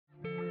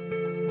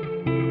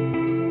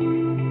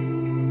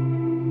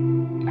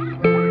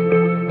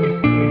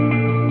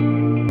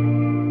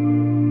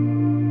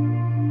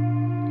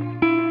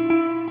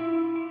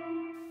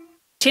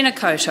Tēnā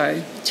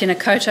koutou, tēnā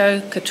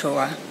koutou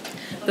katoa.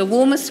 The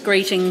warmest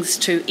greetings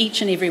to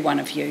each and every one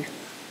of you.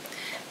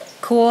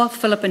 Ko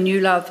Philippa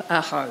Newlove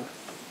aho.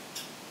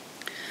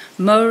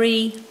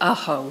 Maori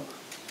aho.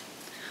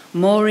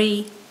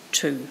 Mori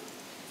tu.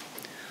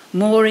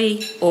 Mori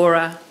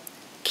ora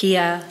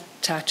kia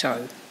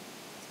tātou.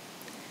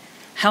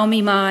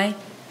 Haumi mai,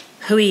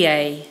 hui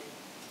e,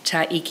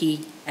 ta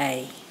iki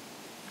e.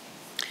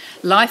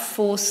 Life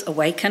force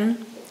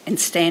awaken and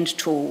stand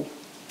tall.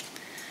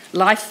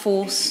 Life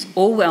force,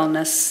 all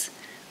wellness,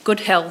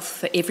 good health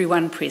for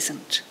everyone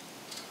present.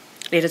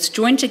 Let us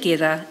join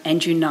together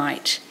and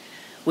unite.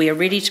 We are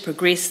ready to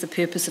progress the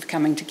purpose of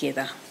coming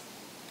together.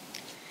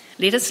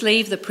 Let us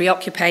leave the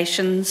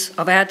preoccupations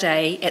of our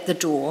day at the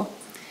door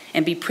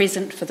and be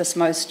present for this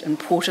most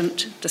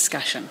important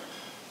discussion.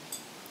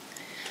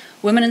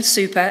 Women in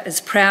Super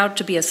is proud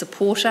to be a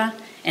supporter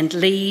and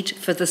lead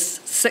for this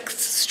sixth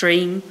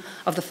stream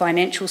of the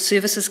Financial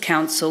Services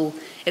Council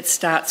It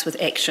Starts With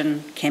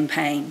Action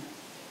campaign.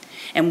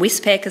 And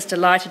Westpac is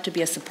delighted to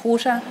be a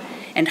supporter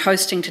and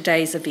hosting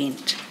today's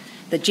event,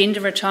 the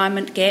gender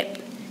retirement gap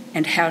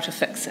and how to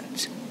fix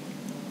it.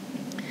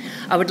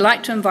 I would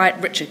like to invite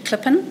Richard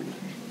Klippen,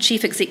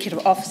 Chief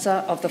Executive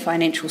Officer of the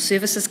Financial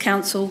Services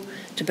Council,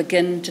 to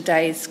begin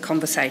today's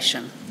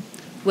conversation.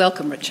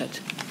 Welcome, Richard.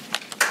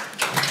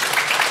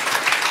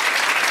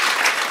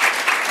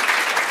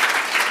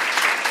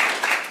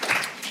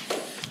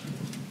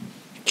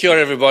 Kia ora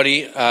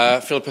everybody.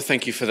 Philippa,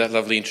 thank you for that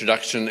lovely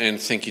introduction,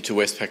 and thank you to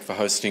Westpac for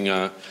hosting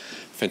a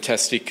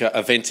fantastic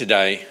event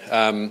today.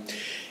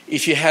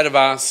 If you had have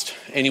asked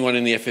anyone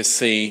in the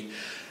FSC,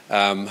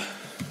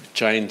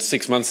 Jane,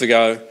 6 months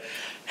ago,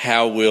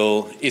 how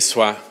will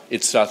ISWA,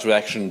 It Starts With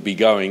Action, be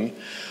going,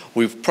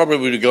 we probably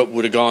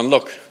would have gone,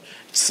 look,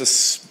 it's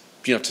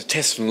a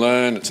test and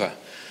learn, it's a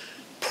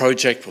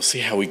project, we'll see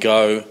how we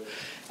go.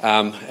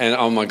 And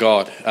oh my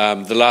God,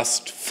 the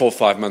last 4 or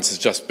 5 months has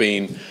just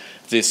been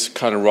this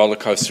kind of roller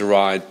coaster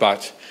ride,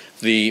 but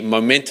the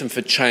momentum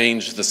for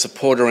change, the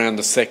support around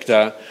the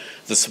sector,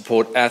 the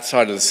support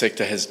outside of the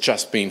sector has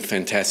just been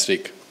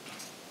fantastic.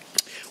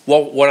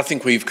 What I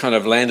think we've kind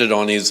of landed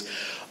on is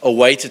a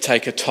way to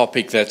take a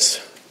topic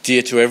that's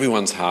dear to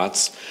everyone's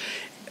hearts,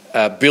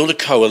 build a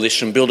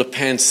coalition, build a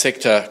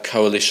pan-sector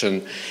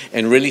coalition,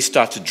 and really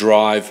start to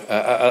drive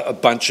a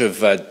bunch of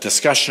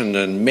discussion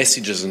and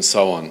messages and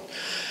so on.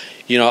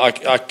 You know,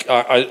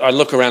 I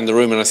look around the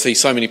room and I see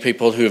so many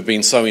people who have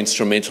been so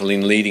instrumental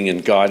in leading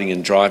and guiding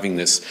and driving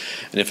this.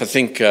 And if I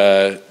think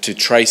to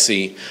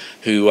Tracey,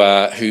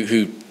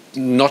 who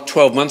not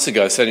 12 months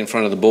ago sat in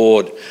front of the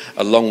board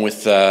along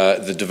with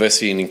the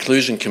Diversity and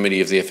Inclusion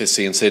Committee of the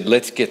FSC and said,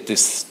 let's get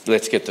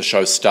the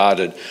show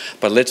started,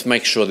 but let's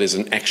make sure there's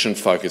an action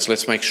focus.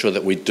 Let's make sure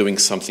that we're doing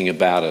something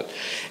about it.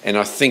 And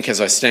I think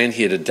as I stand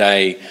here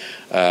today,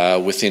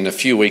 within a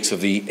few weeks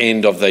of the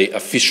end of the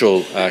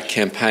official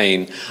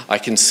campaign, I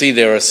can see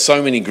there are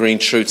so many green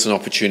shoots and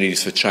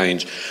opportunities for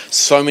change,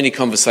 so many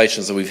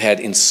conversations that we've had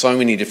in so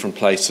many different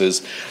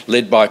places,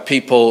 led by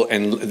people,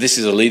 and this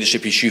is a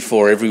leadership issue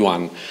for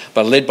everyone,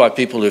 but led by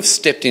people who have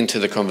stepped into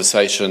the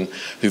conversation,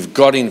 who've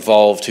got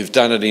involved, who've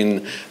done it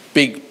in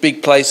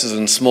big places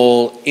and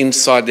small,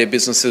 inside their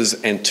businesses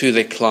and to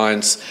their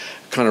clients,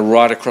 kind of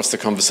right across the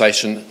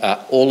conversation.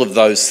 All of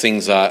those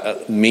things are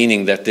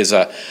meaning that there's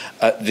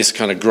this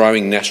kind of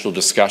growing national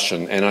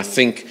discussion. And I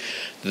think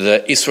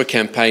the ISWA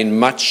campaign,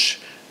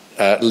 much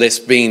less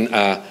being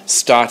a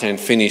start and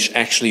finish,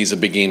 actually is a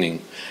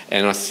beginning.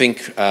 And I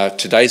think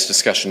today's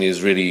discussion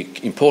is really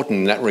important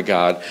in that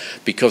regard,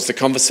 because the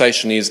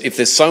conversation is, if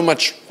there's so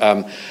much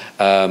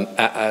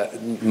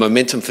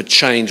momentum for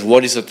change,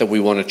 what is it that we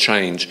want to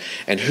change?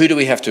 And who do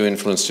we have to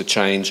influence to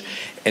change?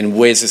 And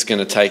where's this going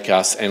to take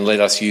us? And let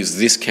us use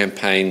this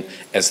campaign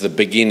as the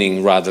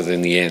beginning rather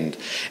than the end.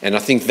 And I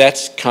think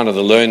that's kind of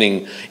the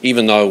learning,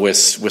 even though we're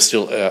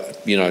still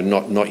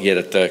not yet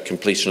at the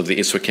completion of the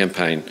ISWA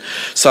campaign.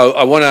 So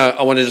I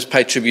want to just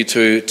pay tribute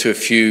to a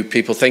few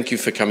people. Thank you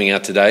for coming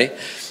out today.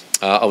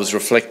 I was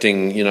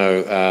reflecting,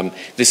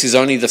 this is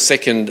only the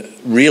second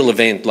real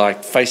event,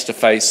 like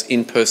face-to-face,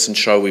 in-person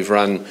show we've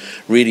run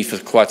really for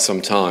quite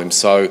some time.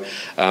 So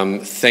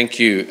thank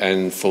you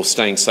and for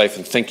staying safe,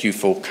 and thank you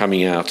for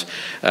coming out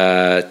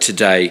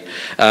today.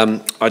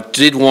 I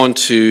did want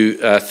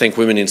to thank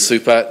Women in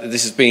Super.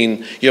 This has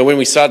been, when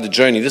we started the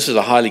journey, this was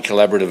a highly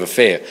collaborative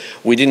affair.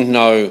 We didn't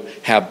know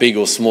how big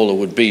or small it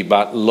would be,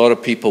 but a lot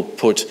of people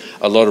put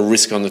a lot of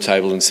risk on the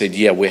table and said,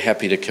 yeah, we're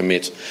happy to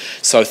commit.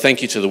 So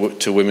thank you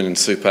to Women in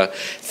Super.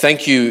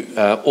 Thank you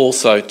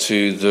also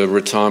to the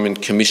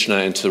Retirement Commissioner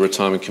and to the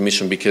Retirement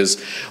Commission,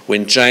 because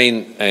when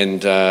Jane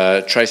and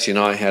Tracey and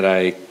I had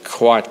a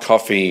quiet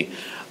coffee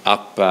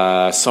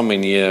up somewhere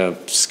near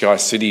Sky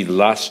City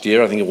last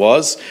year, I think it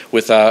was,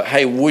 with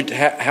hey,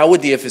 how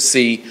would the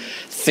FSC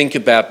think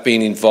about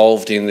being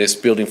involved in this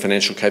Building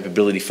Financial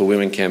Capability for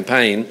Women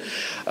campaign?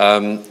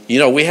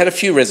 We had a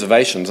few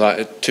reservations.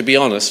 To be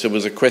honest, it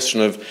was a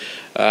question of,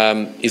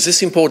 is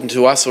this important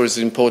to us or is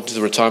it important to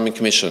the Retirement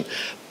Commission?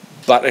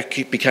 but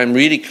it became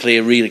really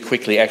clear really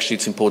quickly, actually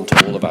it's important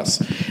to all of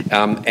us.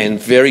 And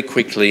very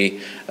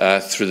quickly,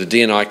 through the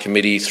D&I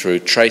committee, through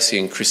Tracey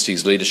and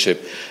Christie's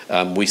leadership,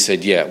 we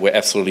said, yeah, we're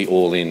absolutely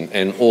all in.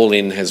 And all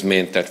in has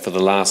meant that for the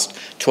last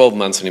 12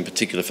 months, and in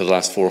particular for the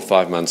last 4 or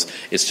 5 months,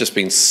 it's just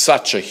been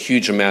such a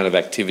huge amount of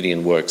activity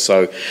and work.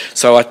 So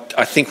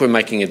I think we're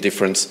making a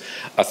difference.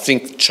 I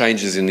think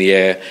change is in the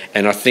air,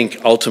 and I think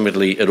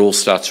ultimately it all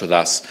starts with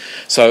us.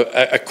 So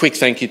a quick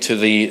thank you to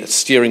the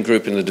steering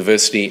group in the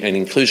Diversity and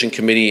Inclusion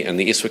Committee and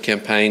the ISWA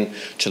campaign,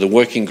 to the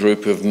working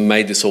group who have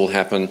made this all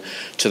happen,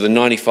 to the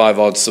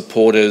 95-odd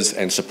supporters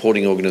and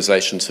supporting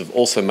organisations who have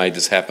also made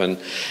this happen,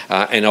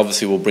 and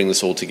obviously we'll bring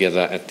this all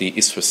together at the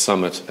ISWA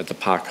Summit at the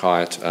Park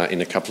Hyatt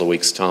in a couple of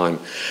weeks' time.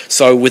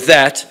 So with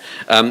that,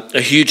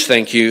 a huge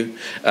thank you.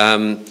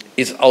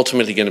 It's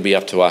ultimately going to be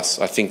up to us.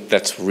 I think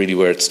that's really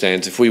where it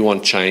stands. If we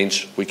want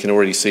change, we can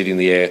already see it in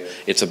the air.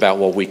 It's about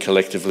what we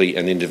collectively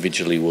and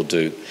individually will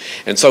do.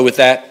 And so with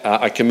that,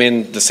 I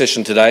commend the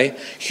session today.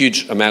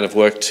 Huge amount of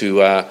work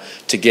to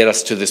get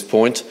us to this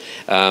point,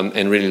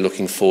 and really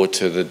looking forward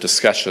to the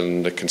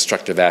discussion, the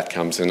constructive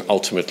outcomes, and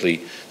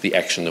ultimately the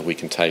action that we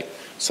can take.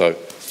 So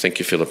thank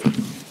you, Philippa.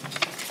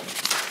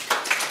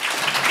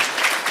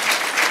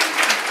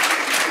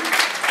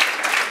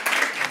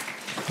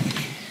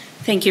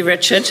 Thank you,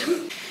 Richard.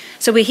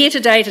 So we're here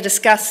today to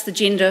discuss the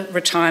gender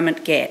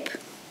retirement gap.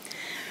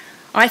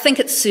 I think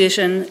it's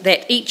certain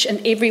that each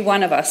and every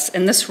one of us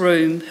in this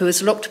room who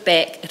has looked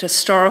back at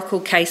historical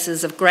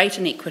cases of great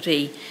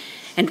inequity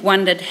and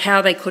wondered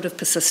how they could have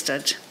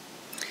persisted.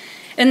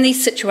 In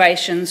these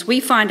situations, we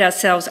find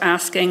ourselves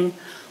asking,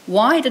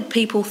 why did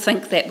people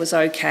think that was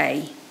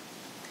okay?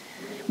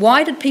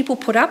 Why did people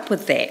put up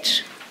with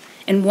that?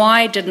 And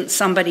why didn't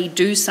somebody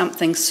do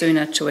something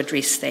sooner to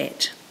address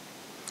that?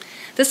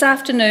 This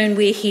afternoon,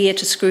 we're here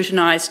to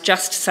scrutinise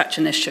just such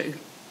an issue.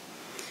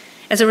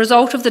 As a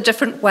result of the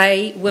different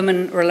way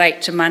women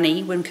relate to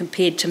money when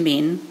compared to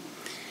men,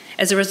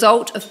 as a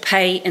result of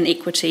pay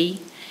inequity,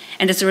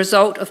 and as a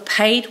result of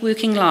paid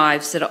working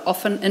lives that are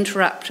often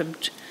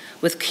interrupted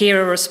with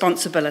carer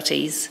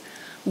responsibilities,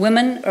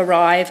 women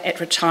arrive at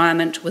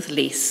retirement with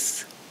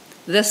less.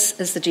 This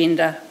is the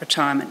gender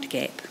retirement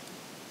gap.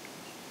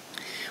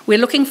 We're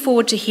looking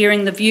forward to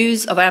hearing the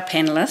views of our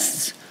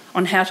panellists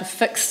on how to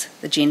fix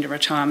the gender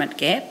retirement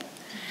gap.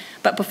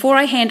 But before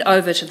I hand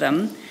over to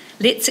them,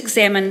 let's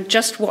examine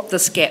just what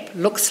this gap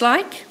looks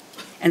like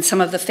and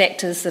some of the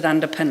factors that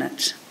underpin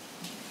it.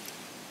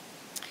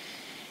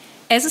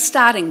 As a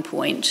starting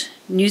point,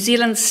 New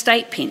Zealand's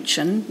state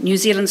pension, New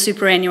Zealand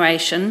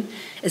superannuation,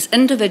 is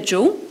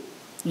individual,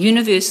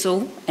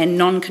 universal and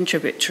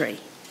non-contributory.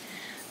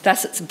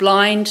 Thus, it's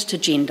blind to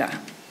gender.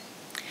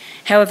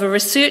 However,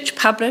 research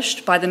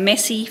published by the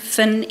Massey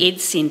Fin Ed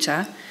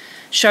Centre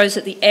shows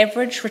that the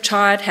average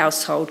retired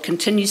household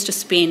continues to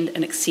spend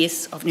in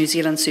excess of New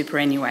Zealand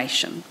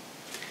superannuation.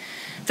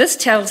 This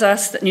tells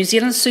us that New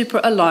Zealand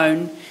super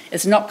alone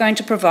is not going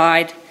to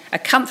provide a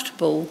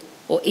comfortable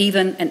or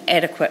even an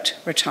adequate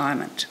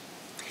retirement.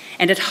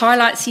 And it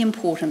highlights the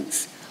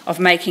importance of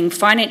making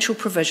financial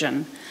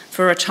provision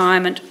for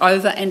retirement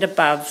over and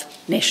above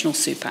national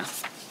super.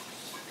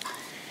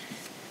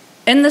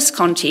 In this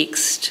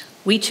context,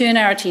 we turn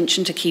our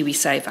attention to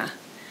KiwiSaver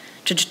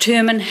to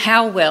determine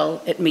how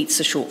well it meets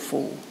the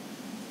shortfall.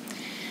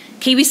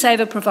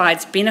 KiwiSaver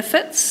provides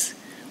benefits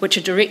which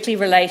are directly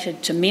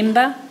related to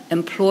member,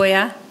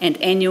 employer and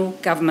annual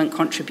government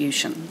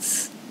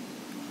contributions.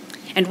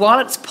 And while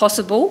it's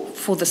possible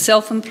for the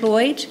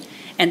self-employed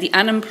and the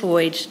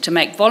unemployed to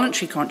make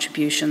voluntary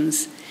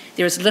contributions,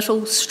 there is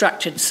little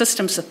structured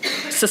system to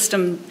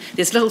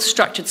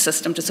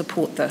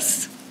support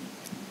this.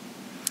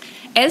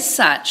 As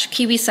such,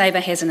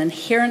 KiwiSaver has an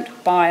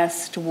inherent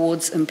bias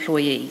towards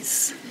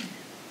employees.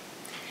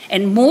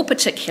 And more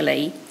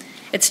particularly,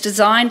 its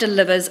design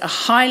delivers a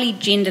highly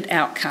gendered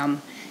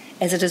outcome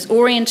as it is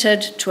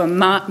oriented to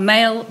a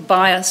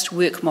male-biased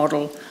work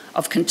model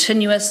of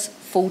continuous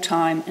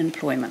full-time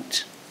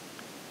employment.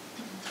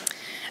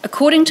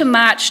 According to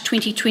March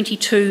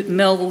 2022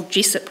 Melville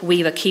Jessup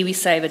Weaver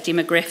KiwiSaver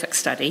demographic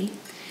study,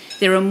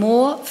 there are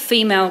more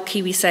female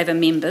KiwiSaver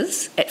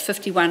members at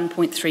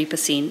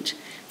 51.3%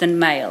 than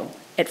male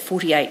at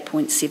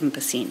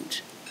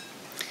 48.7%.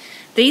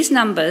 These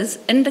numbers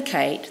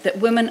indicate that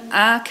women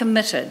are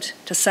committed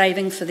to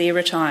saving for their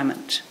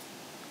retirement.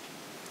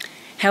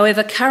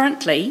 However,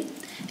 currently,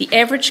 the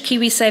average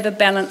KiwiSaver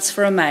balance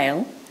for a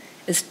male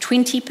is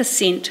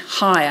 20%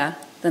 higher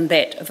than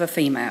that of a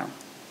female.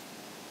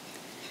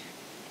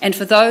 And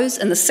for those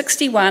in the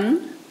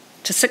 61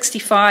 to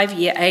 65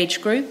 year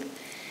age group,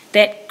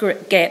 that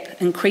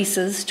gap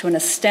increases to an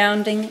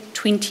astounding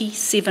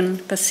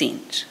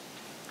 27%.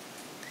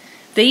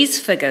 These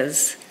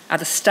figures are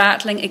the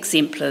startling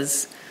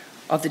exemplars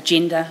of the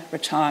gender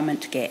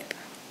retirement gap.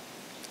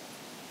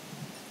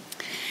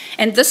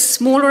 And this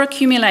smaller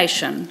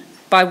accumulation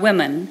by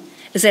women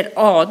is at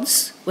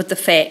odds with the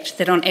fact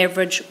that on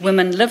average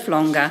women live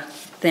longer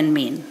than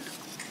men.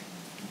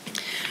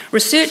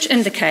 Research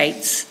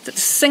indicates that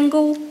the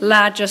single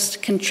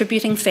largest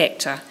contributing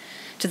factor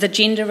to the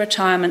gender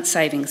retirement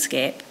savings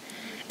gap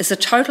is the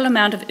total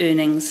amount of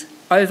earnings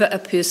over a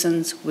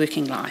person's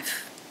working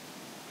life.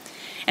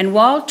 And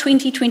while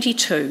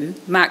 2022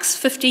 marks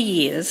 50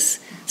 years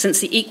since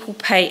the Equal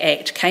Pay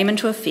Act came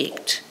into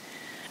effect,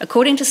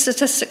 according to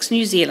Statistics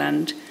New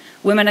Zealand,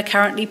 women are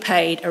currently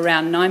paid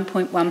around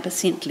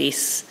 9.1%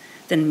 less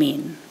than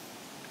men.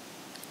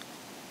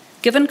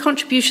 Given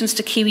contributions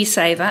to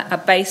KiwiSaver are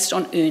based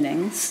on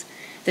earnings,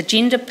 the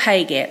gender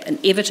pay gap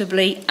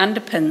inevitably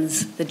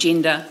underpins the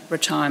gender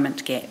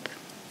retirement gap.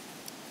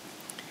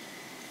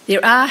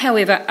 There are,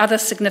 however, other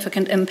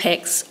significant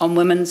impacts on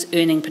women's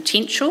earning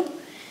potential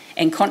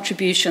and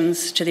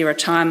contributions to their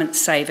retirement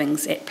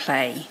savings at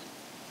play.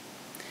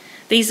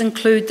 These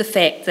include the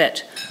fact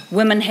that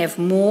women have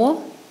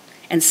more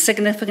and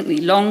significantly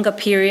longer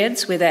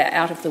periods where they are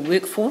out of the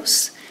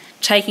workforce,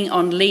 taking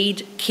on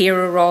lead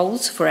carer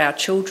roles for our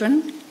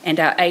children and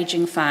our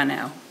ageing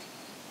whānau.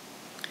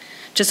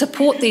 To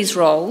support these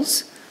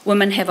roles,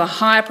 women have a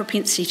higher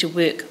propensity to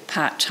work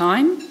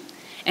part-time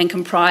and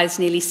comprise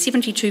nearly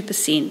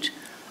 72%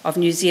 of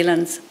New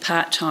Zealand's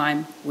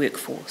part-time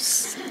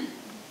workforce.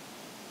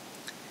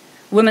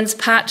 Women's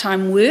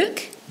part-time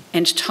work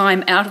and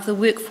time out of the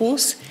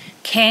workforce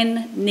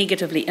can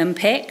negatively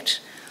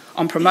impact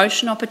on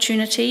promotion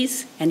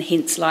opportunities and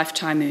hence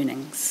lifetime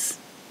earnings.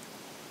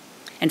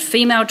 And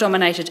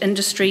female-dominated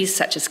industries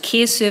such as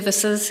care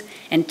services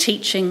and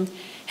teaching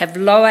have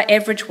lower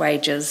average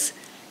wages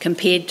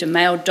compared to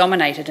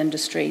male-dominated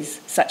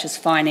industries such as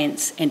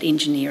finance and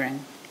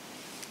engineering.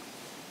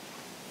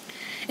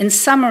 In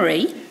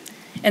summary,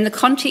 in the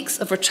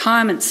context of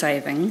retirement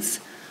savings,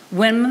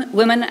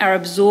 women are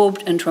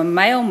absorbed into a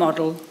male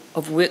model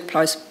of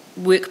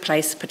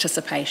workplace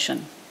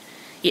participation,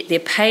 yet their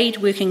paid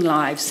working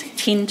lives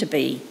tend to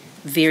be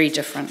very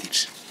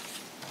different.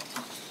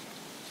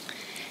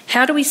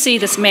 How do we see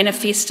this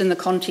manifest in the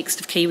context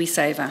of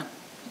KiwiSaver?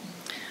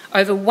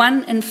 Over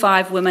 1 in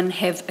 5 women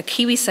have a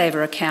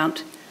KiwiSaver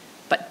account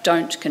but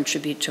don't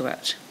contribute to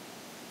it.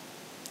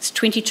 It's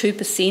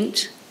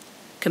 22%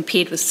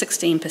 compared with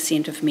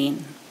 16% of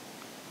men.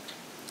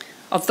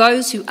 Of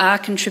those who are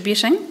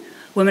contributing,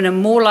 women are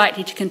more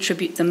likely to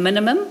contribute the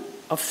minimum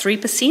of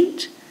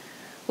 3%,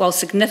 while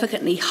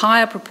significantly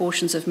higher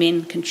proportions of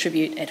men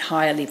contribute at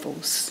higher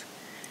levels.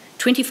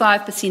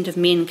 25% of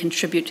men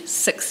contribute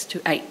 6 to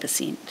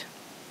 8%.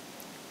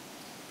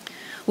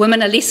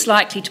 Women are less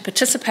likely to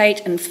participate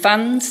in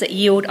funds that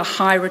yield a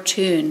high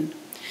return.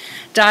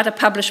 Data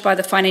published by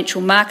the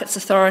Financial Markets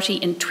Authority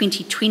in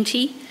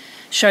 2020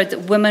 showed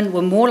that women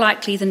were more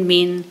likely than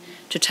men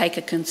to take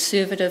a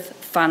conservative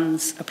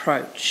funds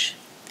approach.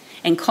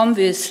 And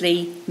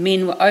conversely,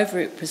 men were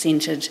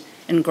overrepresented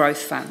in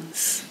growth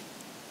funds.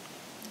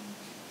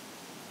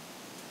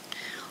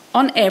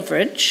 On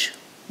average,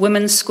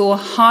 women score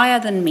higher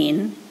than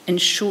men in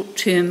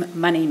short-term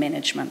money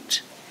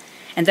management,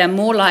 and they're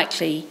more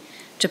likely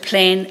to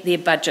plan their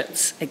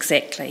budgets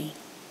exactly.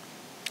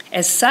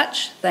 As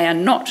such, they are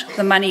not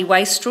the money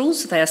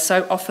wastrels they are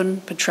so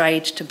often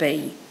portrayed to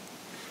be.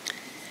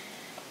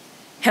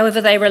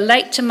 However, they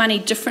relate to money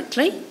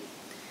differently,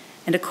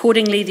 and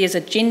accordingly there's a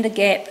gender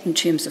gap in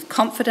terms of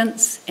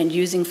confidence and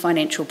using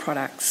financial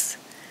products.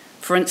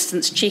 For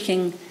instance,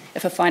 checking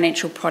if a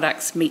financial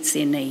product meets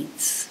their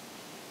needs.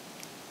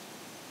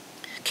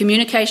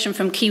 Communication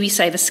from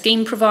KiwiSaver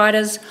scheme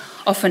providers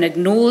often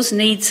ignores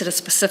needs that are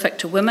specific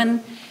to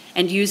women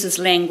and uses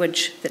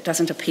language that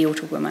doesn't appeal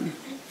to women.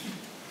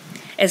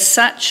 As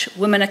such,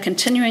 women are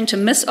continuing to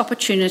miss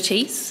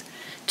opportunities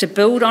to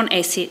build on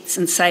assets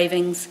and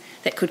savings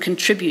that could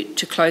contribute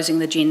to closing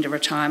the gender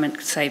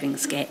retirement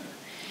savings gap.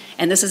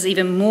 And this is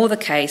even more the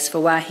case for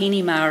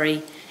Wahine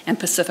Māori and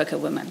Pasifika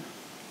women.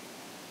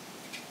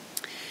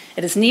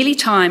 It is nearly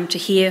time to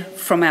hear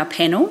from our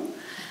panel,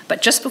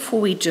 but just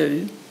before we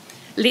do,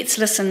 let's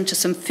listen to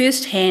some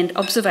first-hand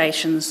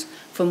observations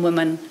from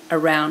women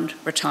around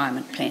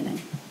retirement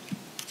planning.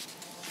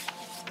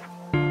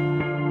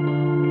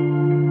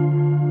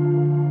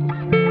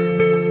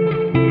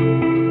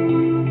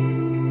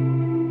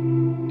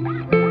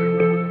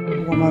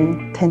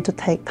 Women tend to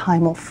take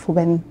time off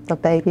when the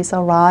babies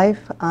arrive,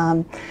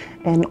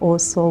 and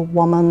also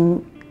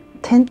women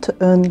tend to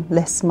earn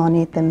less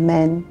money than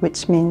men,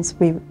 which means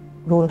we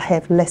will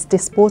have less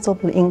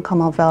disposable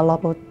income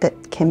available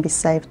that can be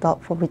saved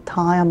up for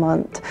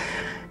retirement.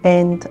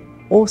 And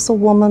also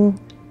women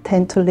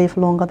tend to live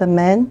longer than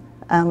men,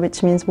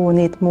 which means we'll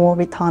need more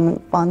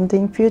retirement fund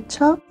in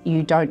future.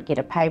 You don't get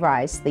a pay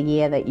rise the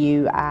year that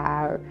you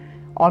are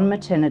on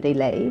maternity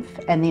leave,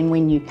 and then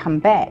when you come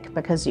back,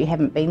 because you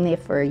haven't been there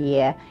for a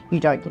year, you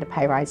don't get a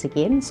pay rise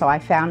again. So I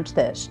found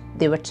that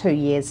there were 2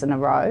 years in a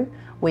row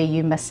where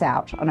you miss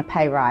out on a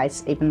pay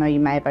rise even though you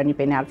may have only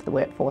been out of the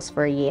workforce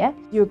for a year.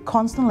 You're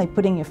constantly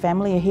putting your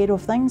family ahead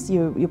of things.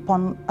 You're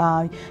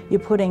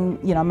putting,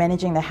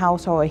 managing the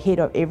household ahead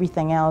of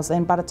everything else,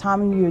 and by the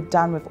time you're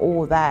done with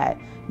all that,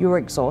 you're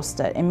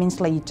exhausted, and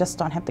mentally you just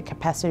don't have the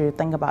capacity to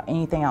think about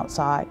anything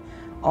outside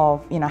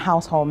of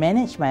household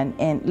management,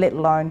 and let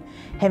alone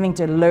having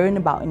to learn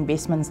about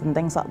investments and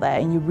things like that,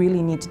 and you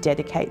really need to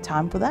dedicate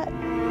time for that.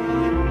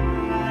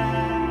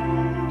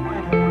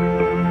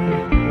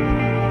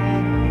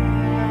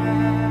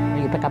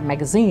 You pick up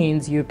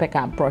magazines, you pick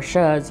up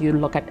brochures, you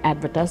look at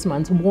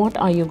advertisements. What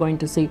are you going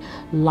to see?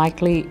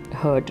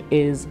 Likelihood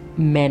is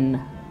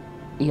men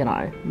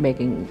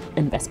making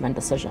investment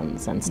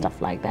decisions and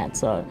stuff like that.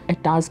 So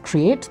it does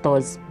create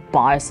those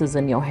biases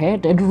in your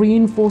head. It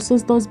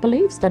reinforces those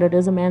beliefs that it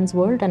is a man's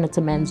world and it's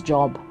a man's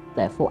job,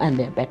 therefore, and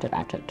they're better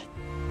at it.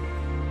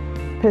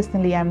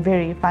 Personally, I'm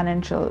very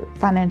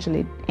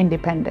financially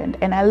independent,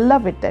 and I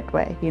love it that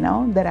way,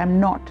 that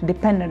I'm not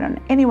dependent on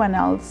anyone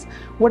else,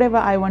 whatever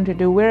I want to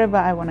do, wherever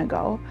I want to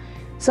go.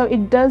 So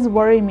it does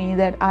worry me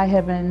that I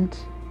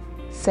haven't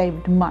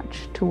saved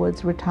much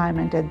towards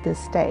retirement at this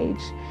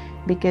stage,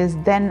 because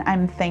then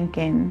I'm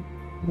thinking,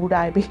 would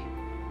I be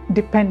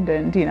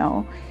dependent,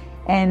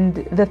 and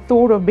the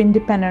thought of being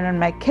dependent on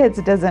my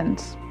kids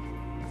doesn't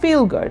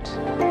feel good.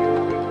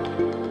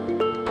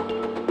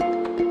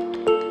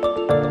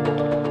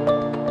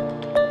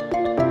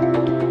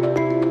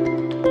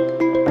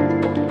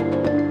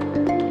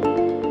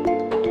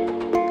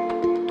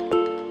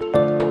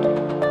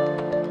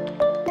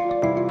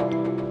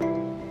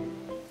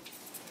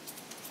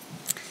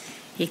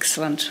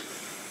 Excellent.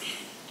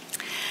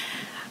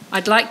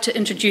 I'd like to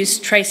introduce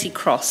Tracey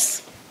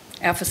Cross,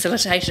 our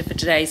facilitator for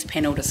today's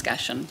panel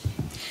discussion.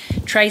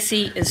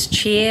 Tracey is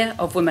Chair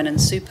of Women in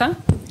Super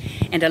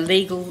and a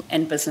legal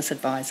and business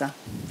advisor.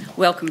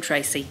 Welcome,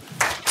 Tracey.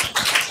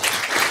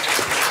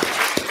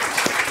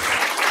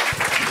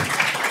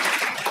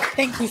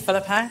 Thank you,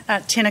 Philippa.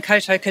 Tēnā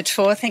koutou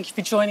katoa. Thank you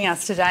for joining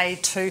us today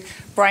to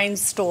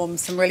brainstorm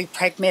some really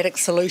pragmatic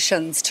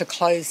solutions to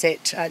close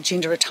that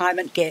gender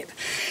retirement gap.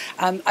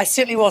 I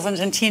certainly wasn't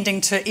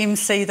intending to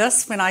MC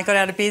this when I got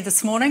out of bed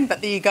this morning,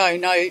 but there you go,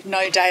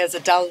 no day is a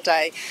dull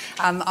day.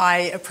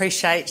 I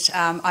appreciate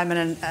I'm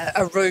in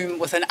a room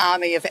with an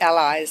army of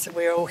allies.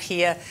 We're all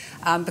here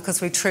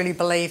because we truly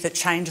believe that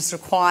change is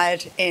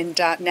required, and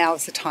now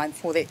is the time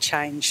for that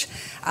change.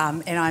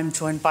 And I'm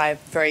joined by a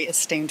very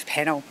esteemed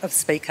panel of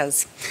speakers.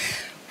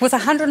 With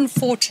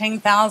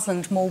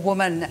 114,000 more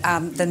women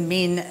than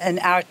men in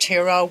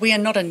Aotearoa, we are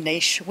not a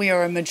niche, we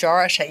are a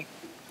majority.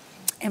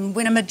 And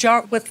when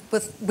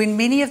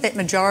many of that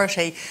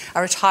majority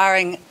are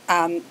retiring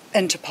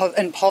in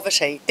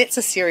poverty, that's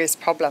a serious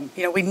problem.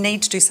 We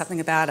need to do something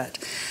about it.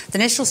 The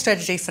National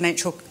Strategy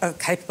Financial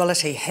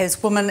Capability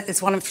has women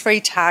as one of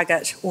 3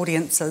 target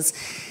audiences,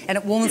 and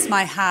it warms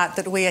my heart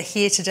that we are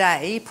here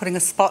today putting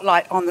a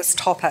spotlight on this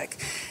topic.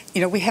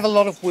 We have a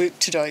lot of work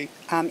to do,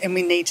 and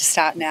we need to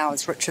start now,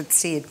 as Richard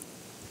said.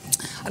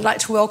 I'd like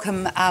to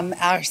welcome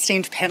our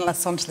esteemed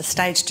panellists onto the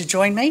stage to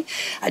join me.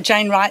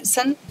 Jane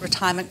Wrightson,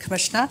 Retirement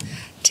Commissioner.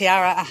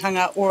 Tiara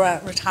Ahunga,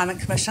 Ora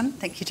Retirement Commission.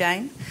 Thank you,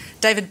 Jane.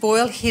 David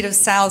Boyle, Head of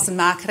Sales and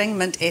Marketing,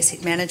 Mint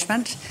Asset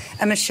Management.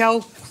 And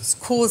Michelle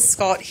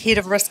Corse-Scott, Head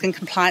of Risk and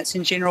Compliance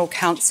and General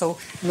Counsel,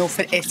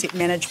 Milford Asset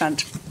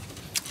Management.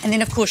 And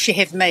then, of course, you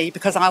have me,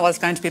 because I was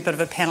going to be a bit of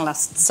a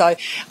panellist, so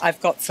I've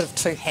got sort of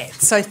 2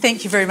 hats. So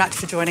thank you very much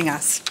for joining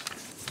us.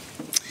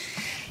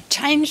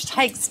 Change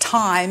takes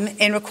time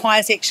and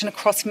requires action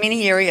across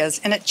many areas,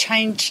 and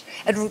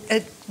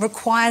it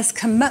requires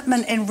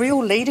commitment and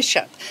real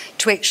leadership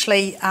to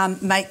actually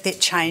make that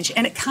change.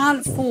 And it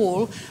can't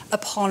fall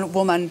upon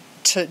women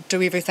to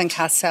do everything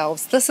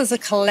ourselves. This is a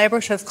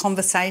collaborative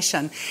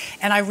conversation,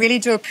 and I really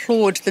do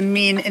applaud the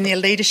men and their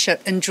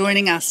leadership in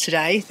joining us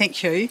today.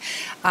 Thank you.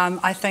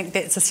 I think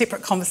that's a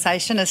separate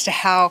conversation as to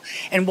how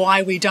and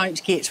why we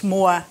don't get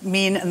more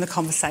men in the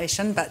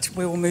conversation, but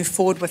we will move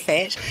forward with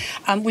that.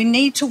 We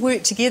need to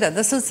work together.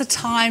 This is the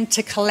time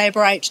to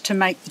collaborate to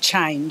make the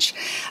change.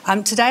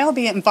 Today I'll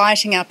be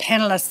inviting our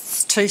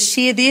panellists to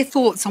share their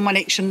thoughts on what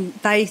action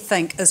they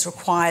think is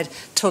required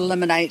to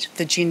eliminate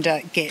the gender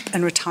gap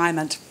in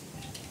retirement.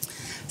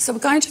 So we're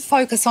going to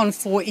focus on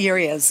 4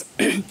 areas: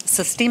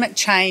 systemic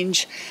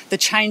change, the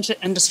change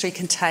that industry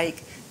can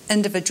take,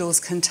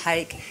 individuals can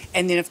take,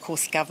 and then, of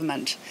course,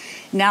 government.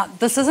 Now,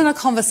 this isn't a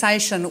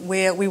conversation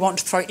where we want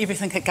to throw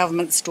everything at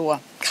government's door.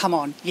 Come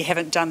on, you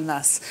haven't done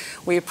this.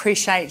 We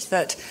appreciate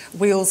that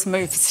wheels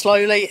move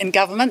slowly in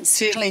government.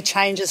 Certainly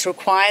change is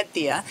required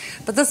there.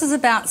 But this is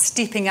about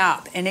stepping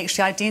up and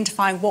actually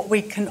identifying what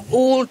we can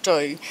all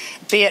do,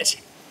 be it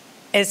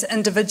as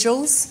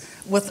individuals,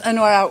 within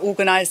our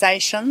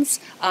organisations,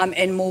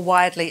 and more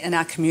widely in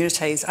our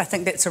communities. I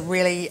think that's a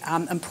really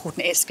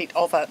important aspect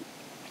of it.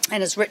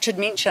 And as Richard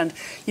mentioned,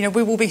 we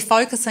will be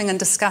focusing and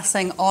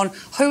discussing on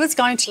who is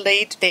going to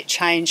lead that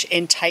change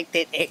and take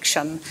that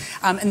action,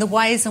 and the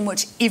ways in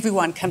which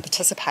everyone can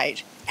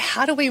participate.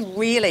 how do we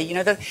really, you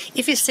know, the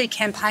FSC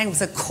campaign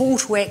was a call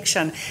to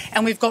action,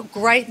 and we've got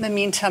great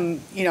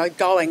momentum, you know,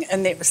 going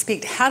in that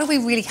respect. How do we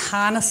really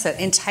harness it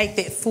and take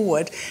that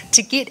forward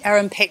to get our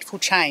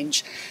impactful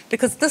change?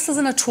 Because this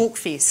isn't a talk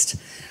fest.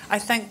 I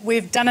think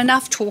we've done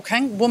enough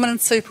talking. Women in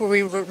Super,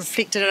 we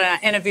reflected at our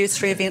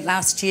anniversary event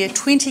last year.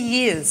 20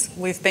 years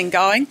we've been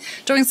going,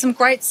 doing some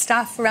great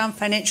stuff around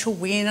financial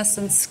awareness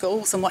in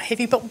schools and what have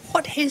you. But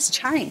what has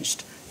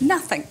changed?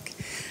 Nothing.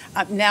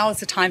 Now is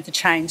the time for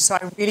change. So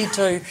I really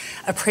do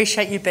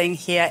appreciate you being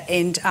here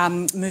and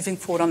moving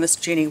forward on this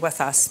journey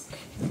with us.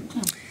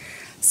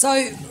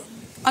 So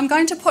I'm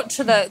going to put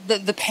to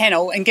the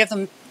panel and give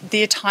them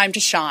their time to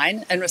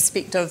shine in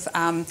respect of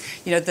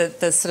you know,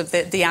 the sort of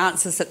the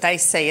answers that they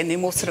see, and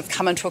then we'll sort of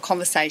come into a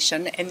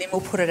conversation, and then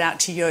we'll put it out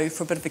to you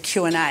for a bit of a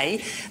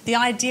Q&A. The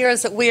idea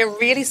is that we are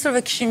really sort of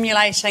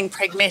accumulating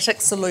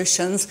pragmatic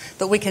solutions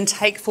that we can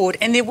take forward,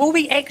 and there will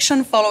be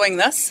action following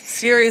this,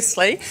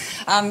 seriously.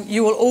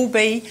 You will all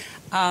be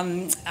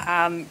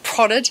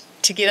prodded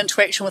to get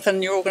into action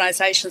within your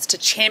organisations to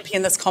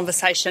champion this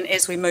conversation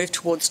as we move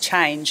towards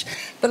change.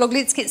 But look,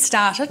 let's get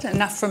started.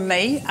 Enough from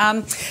me.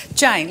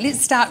 Jane, let's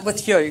start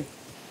with you.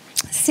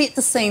 Set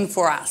the scene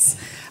for us.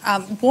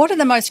 What are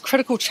the most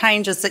critical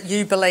changes that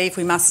you believe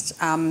we must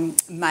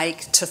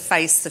make to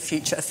face the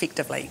future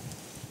effectively?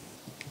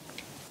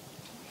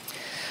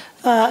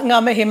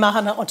 Ngā mihi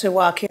mahana o te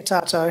wā ki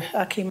tātou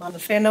ki mana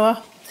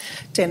whenua,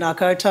 tēnā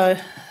koutou,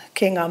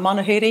 ki ngā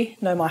manuhiri,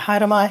 no mai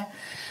haere mai.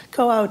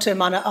 Ko au te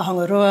mana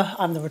Ahunga.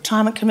 I'm the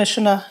Retirement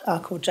Commissioner,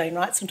 called Jane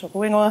Wrightson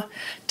tōku ingoa.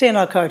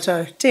 Tēnā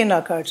koutou,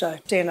 tēnā koutou,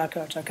 tēnā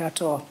koutou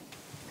katoa.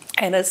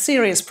 And a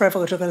serious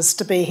privilege it is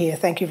to be here,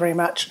 thank you very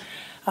much.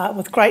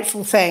 With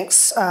grateful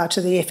thanks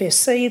to the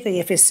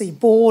FSC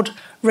Board,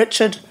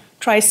 Richard,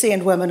 Tracey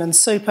and Women in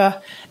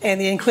Super, and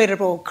the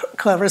incredible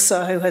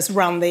Clarissa who has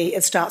run the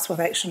It Starts With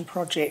Action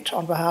project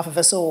on behalf of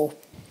us all.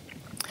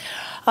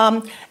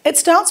 It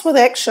Starts With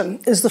Action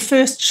is the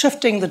first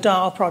Shifting the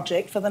Dial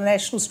project for the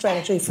National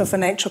Strategy for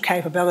Financial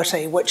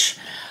Capability, which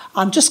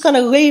I'm just going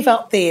to leave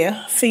up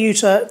there for you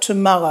to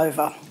mull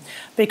over,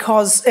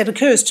 because it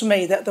occurs to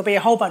me that there'll be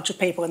a whole bunch of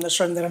people in this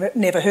room that have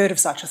never heard of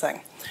such a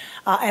thing.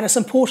 And it's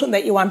important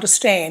that you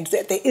understand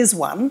that there is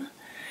one,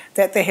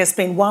 that there has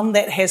been one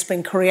that has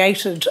been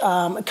created,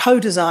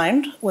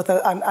 co-designed with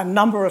a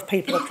number of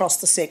people across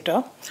the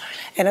sector,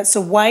 and it's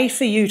a way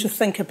for you to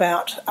think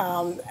about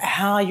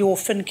how your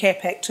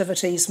FinCap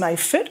activities may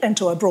fit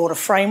into a broader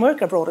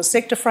framework, a broader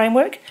sector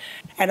framework,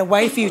 and a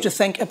way for you to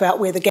think about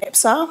where the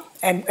gaps are,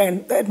 and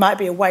it might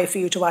be a way for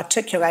you to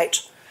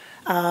articulate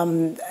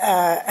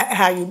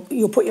how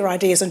you'll put your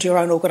ideas into your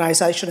own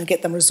organisation and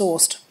get them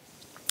resourced.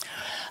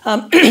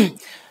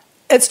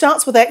 It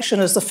Starts With Action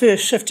is the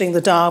first Shifting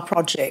the Dial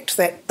project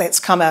that's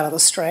come out of the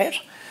Strat.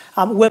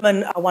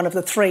 Women are one of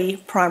the three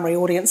primary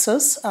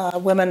audiences,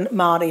 women,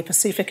 Māori,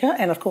 Pasifika,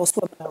 and of course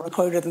women are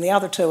recruited in the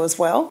other two as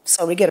well,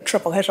 so we get a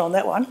triple hit on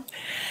that one.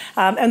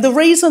 And the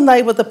reason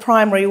they were the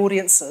primary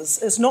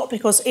audiences is not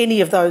because any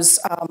of those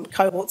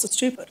cohorts are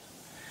stupid.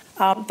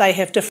 They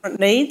have different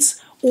needs,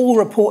 all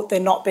report they're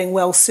not being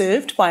well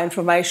served by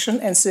information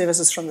and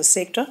services from the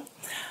sector.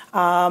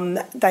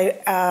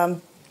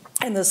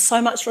 And there's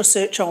so much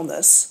research on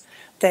this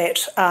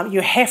that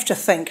you have to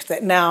think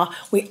that now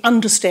we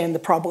understand the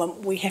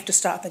problem, we have to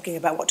start thinking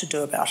about what to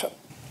do about it.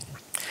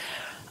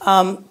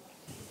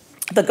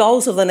 The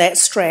goals of the Nat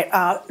Strat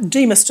are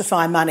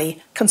demystify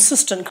money,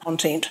 consistent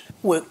content,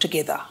 work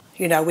together.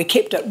 You know, we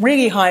kept it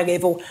really high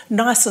level,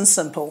 nice and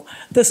simple.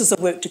 This is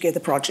a work together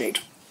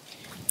project.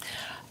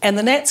 And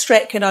the Nat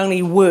Strat can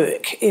only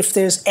work if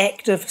there's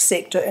active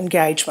sector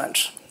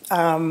engagement.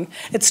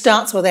 It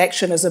Starts With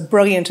Action is a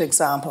brilliant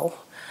example.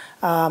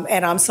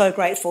 And I'm so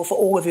grateful for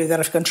all of you that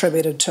have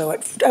contributed to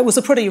it. It was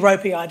a pretty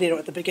ropey idea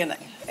at the beginning.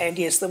 And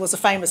yes, there was a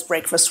famous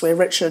breakfast where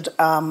Richard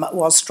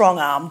was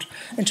strong-armed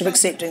into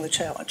accepting the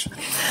challenge.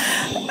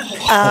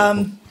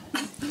 And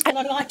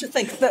I'd like to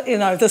think that, you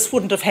know, this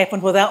wouldn't have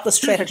happened without the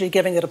strategy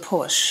giving it a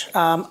push.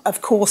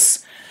 Of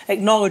course,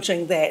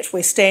 acknowledging that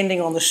we're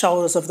standing on the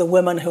shoulders of the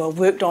women who have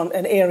worked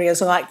in areas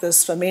like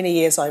this for many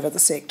years over the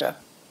sector.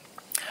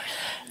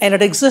 And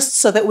it exists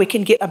so that we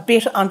can get a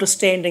better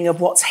understanding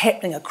of what's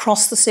happening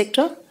across the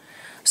sector,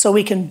 so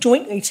we can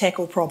jointly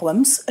tackle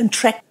problems,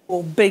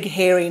 intractable, big,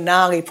 hairy,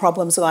 gnarly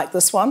problems like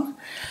this one,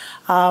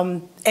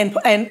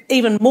 and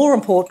even more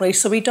importantly,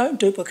 so we don't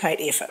duplicate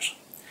effort,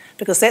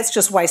 because that's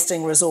just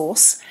wasting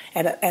resource,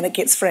 and it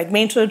gets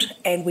fragmented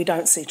and we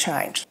don't see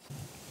change.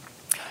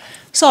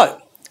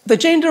 So, the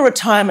gender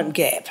retirement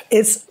gap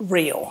is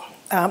real.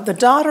 The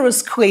data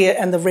is clear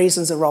and the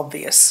reasons are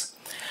obvious.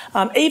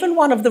 Even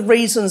one of the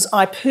reasons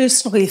I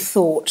personally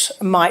thought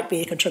might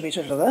be a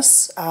contributor to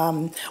this,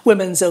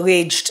 women's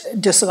alleged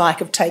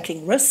dislike of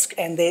taking risk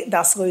and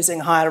thus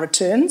losing higher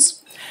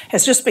returns,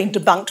 has just been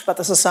debunked by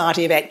the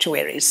Society of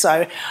Actuaries.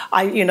 So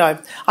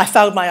I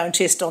failed my own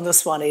test on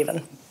this one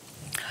even.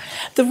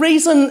 The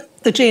reason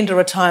the gender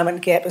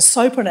retirement gap is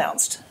so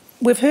pronounced,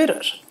 we've heard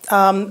it.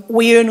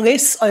 We earn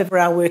less over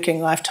our working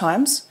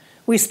lifetimes.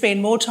 We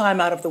spend more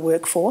time out of the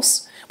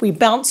workforce. We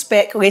bounce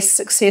back less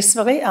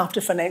successfully after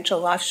financial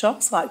life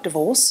shocks like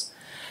divorce,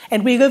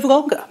 and we live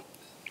longer.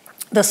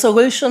 The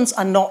solutions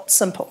are not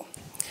simple.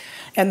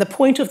 And the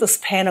point of this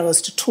panel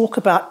is to talk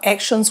about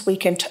actions we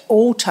can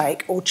all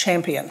take or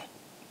champion.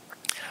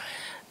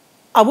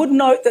 I would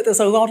note that there's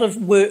a lot of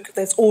work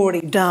that's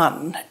already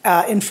done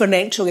in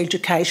financial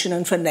education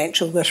and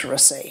financial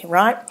literacy,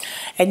 right?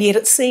 And yet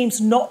it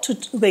seems not to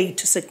lead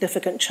to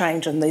significant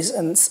change in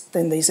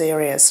these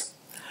areas.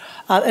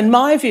 In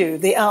my view,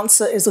 the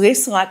answer is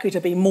less likely to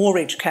be more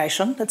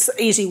education. That's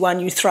the easy one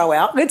you throw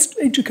out. Let's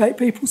educate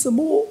people some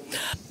more.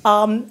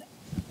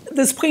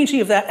 There's plenty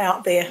of that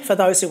out there for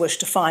those who wish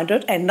to find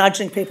it, and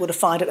nudging people to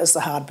find it is the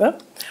hard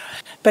bit.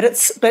 But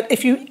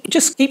if you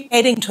just keep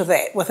adding to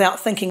that without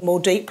thinking more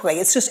deeply,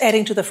 it's just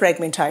adding to the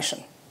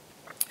fragmentation.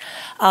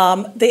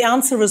 The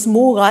answer is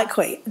more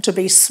likely to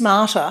be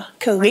smarter,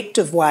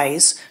 collective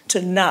ways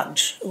to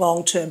nudge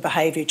long-term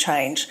behaviour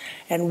change.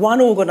 And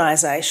one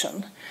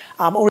organisation,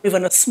 or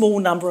even a small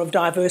number of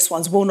diverse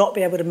ones, will not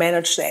be able to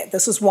manage that.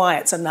 This is why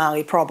it's a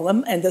gnarly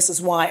problem, and this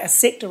is why a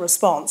sector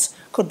response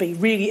could be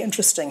really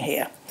interesting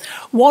here.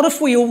 What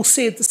if we all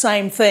said the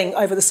same thing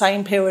over the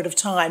same period of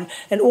time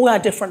in all our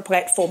different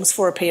platforms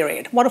for a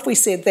period? What if we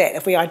said that,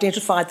 if we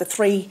identified the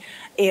 3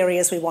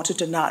 areas we wanted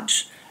to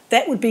nudge?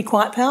 That would be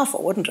quite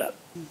powerful, wouldn't it?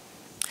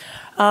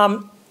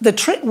 The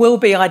trick will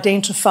be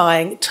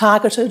identifying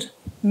targeted,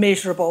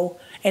 measurable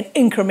and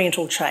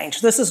incremental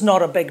change. This is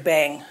not a big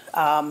bang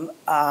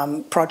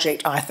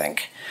project, I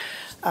think,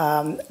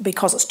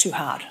 because it's too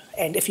hard.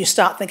 And if you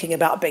start thinking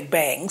about big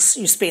bangs,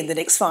 you spend the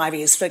next 5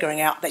 years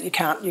figuring out that you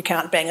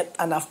can't bang it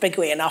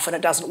bigly enough and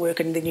it doesn't work,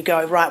 and then you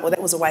go, right, well,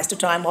 that was a waste of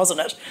time, wasn't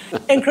it?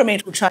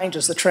 Incremental change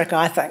is the trick,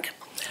 I think.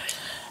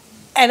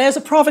 And as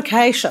a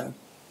provocation,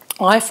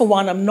 I, for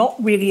one, am not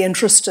really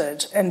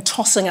interested in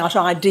tossing out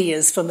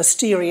ideas for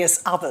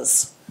mysterious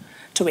others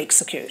to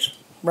execute,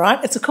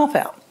 right? It's a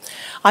cop-out.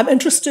 I'm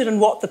interested in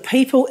what the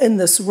people in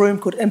this room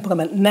could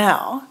implement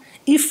now,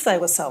 if they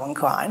were so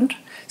inclined,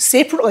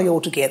 separately or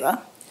together,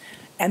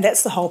 and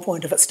that's the whole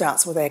point of It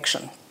Starts With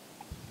Action.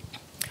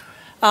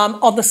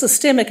 On the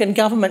systemic and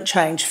government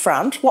change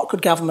front, what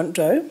could government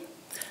do?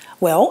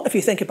 Well, if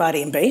you think about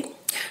MB,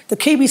 the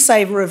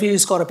KiwiSaver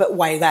review's got a bit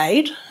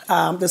waylaid.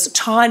 There's a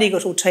tiny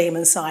little team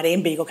inside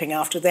MB looking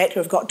after that who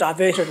have got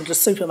diverted into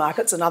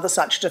supermarkets and other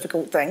such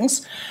difficult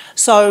things.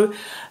 So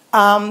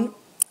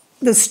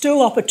there's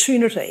still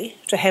opportunity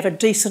to have a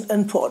decent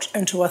input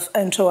into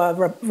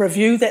a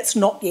review that's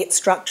not yet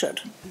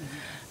structured.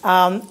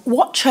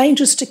 What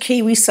changes to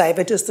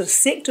KiwiSaver does the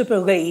sector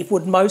believe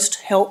would most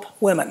help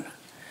women?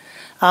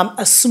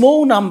 A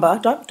small number,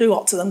 don't do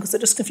lots of them because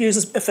it just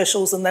confuses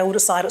officials and they will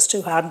decide it's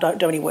too hard and don't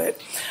do any work.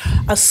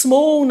 A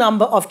small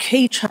number of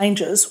key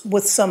changes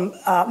with some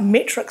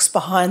metrics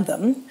behind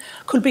them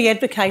could be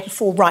advocated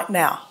for right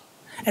now.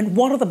 And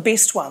what are the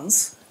best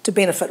ones to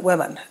benefit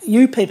women?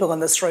 You people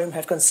in this room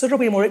have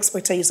considerably more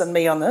expertise than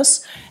me on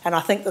this, and I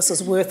think this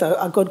is worth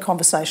a good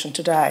conversation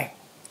today.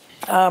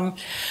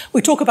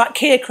 We talk about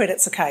care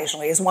credits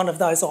occasionally as one of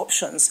those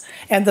options.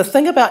 And the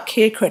thing about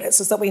care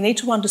credits is that we need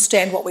to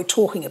understand what we're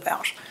talking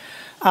about.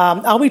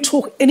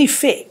 In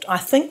effect, I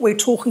think we're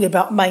talking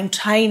about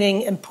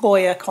maintaining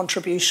employer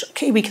contribution,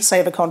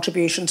 KiwiSaver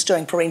contributions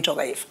during parental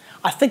leave.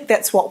 I think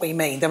that's what we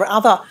mean. There are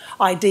other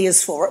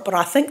ideas for it, but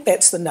I think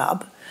that's the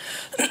nub.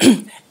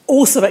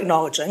 Also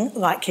acknowledging,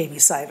 like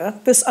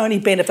KiwiSaver, this only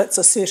benefits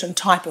a certain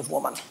type of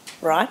woman,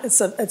 right?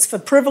 It's for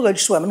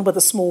privileged women with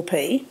a small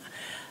p.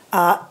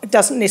 It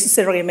doesn't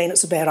necessarily mean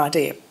it's a bad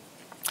idea.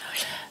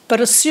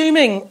 But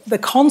assuming the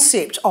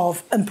concept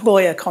of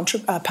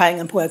paying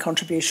employer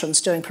contributions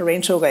during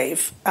parental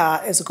leave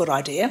is a good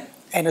idea,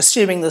 and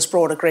assuming there's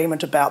broad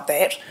agreement about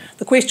that,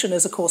 the question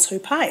is, of course, who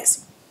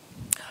pays?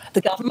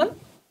 The government,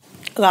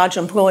 large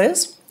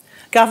employers.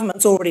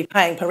 Government's already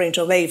paying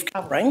parental leave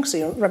covering, so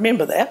you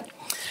remember that.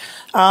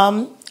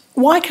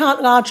 Why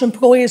can't large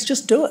employers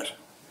just do it?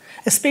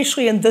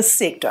 Especially in this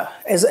sector,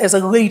 as a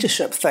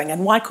leadership thing,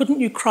 and why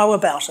couldn't you crow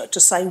about it to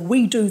say,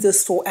 we do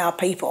this for our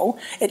people,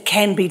 it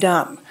can be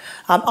done.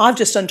 I've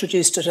just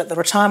introduced it at the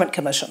Retirement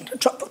Commission,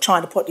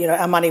 trying to put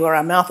our money where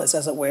our mouth is,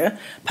 as it were,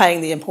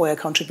 paying the employer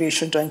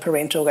contribution during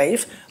parental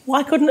leave.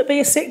 Why couldn't it be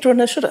a sector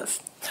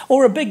initiative?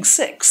 Or a Big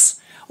Six?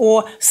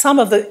 Or some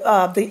of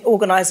the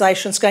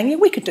organisations going, yeah,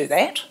 we could do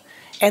that,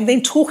 and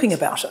then talking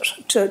about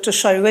it to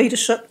show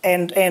leadership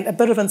and a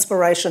bit of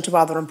inspiration to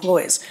other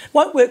employers.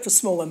 Won't work for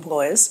small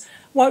employers,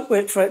 won't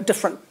work for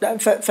different,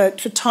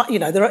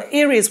 there are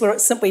areas where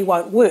it simply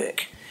won't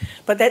work,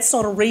 but that's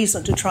not a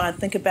reason to try and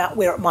think about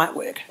where it might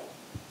work.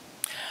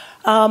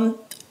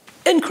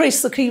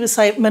 Increase the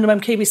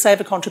minimum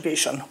KiwiSaver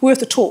contribution.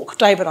 Worth a talk.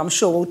 David, I'm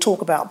sure, will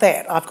talk about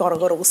that. I've got a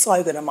little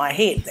slogan in my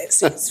head that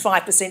says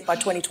 5% by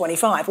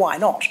 2025. Why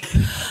not?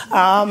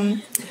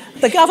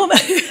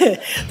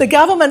 The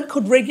government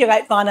could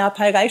regulate buy now,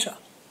 pay later.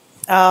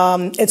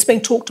 It's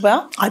been talked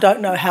about. I don't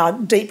know how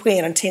deeply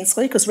and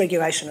intensely, because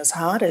regulation is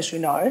hard, as you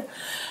know.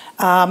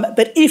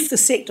 But if the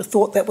sector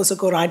thought that was a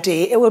good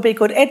idea, it would be a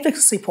good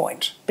advocacy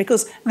point,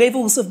 because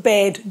levels of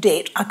bad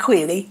debt are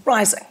clearly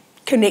rising.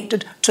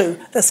 connected to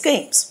the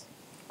schemes.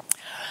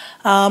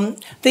 The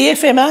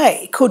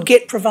FMA could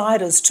get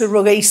providers to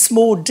release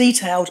more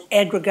detailed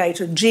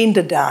aggregated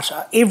gender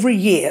data every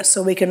year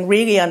so we can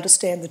really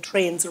understand the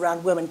trends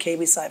around women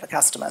KiwiSaver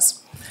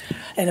customers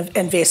and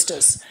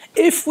investors.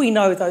 If we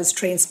know those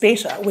trends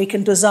better, we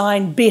can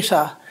design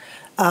better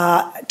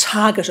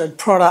targeted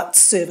products,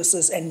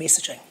 services and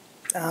messaging.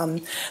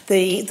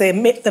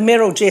 The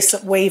Merrill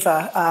Jessup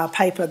Weaver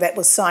paper that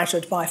was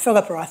cited by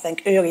Philippa, I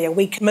think, earlier,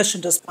 we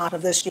commissioned as part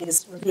of this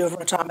year's review of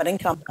retirement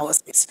income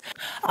policies.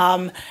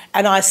 And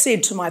I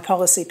said to my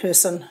policy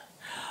person,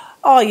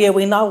 oh yeah,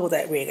 we know all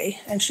that really.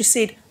 And she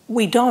said,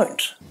 we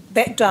don't.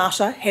 That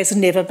data has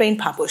never been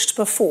published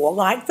before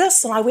like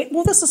this. And I went,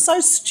 well, this is so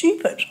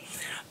stupid.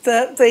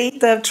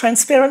 The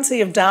transparency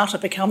of data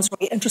becomes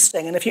really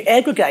interesting, and if you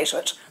aggregate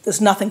it,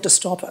 there's nothing to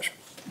stop it.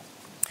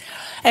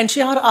 And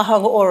Te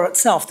Aotearoa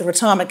itself, the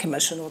Retirement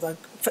Commission, or the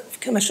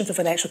Commission for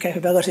Financial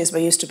Capabilities,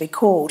 we used to be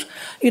called,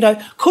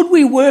 could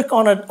we work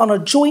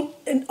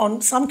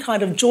on some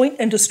kind of joint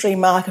industry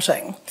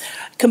marketing,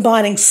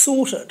 combining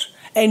sorted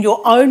and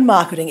your own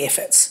marketing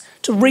efforts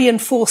to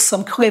reinforce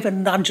some clever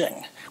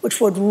nudging, which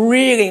would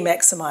really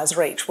maximise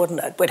reach, wouldn't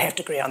it? We'd have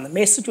to agree on the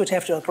message, we'd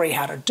have to agree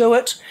how to do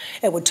it,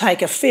 it would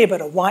take a fair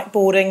bit of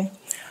whiteboarding,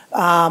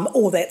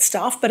 all that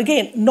stuff, but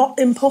again, not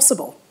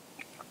impossible.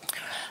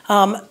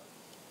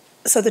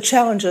 So the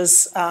challenge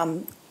is,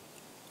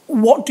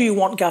 what do you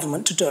want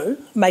government to do?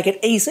 Make it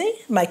easy,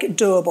 make it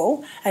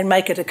doable, and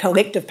make it a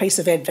collective piece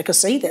of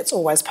advocacy, that's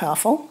always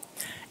powerful.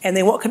 And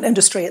then what can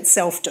industry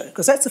itself do?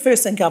 Because that's the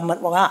first thing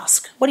government will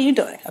ask. What are you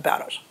doing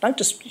about it? Don't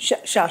just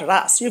shout at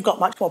us. You've got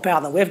much more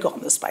power than we've got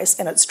in this space,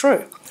 and it's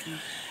true.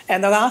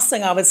 And the last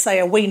thing I would say,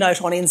 a wee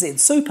note on NZ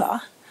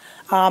Super,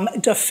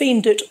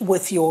 defend it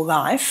with your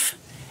life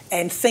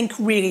and think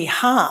really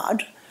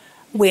hard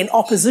when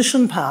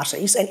opposition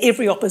parties, and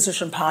every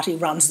opposition party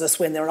runs this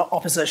when they're in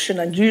opposition,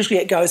 and usually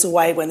it goes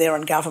away when they're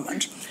in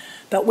government.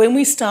 But when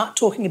we start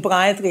talking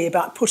blithely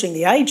about putting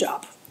the age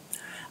up,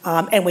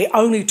 and we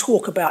only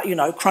talk about,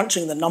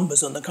 crunching the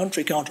numbers and the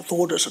country can't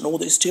afford it and all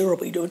these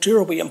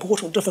terribly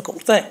important,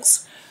 difficult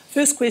things.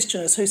 First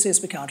question is, who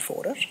says we can't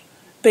afford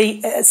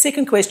it?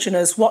 Second question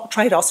is, what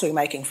trade-offs are we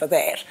making for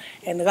that?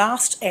 And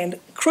last and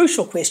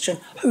crucial question,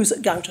 who's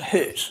it going to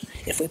hurt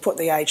if we put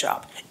the age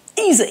up?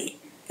 Easy,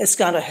 it's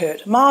going to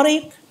hurt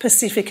Māori,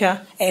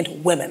 Pasifika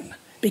and women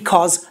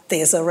because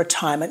there's a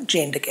retirement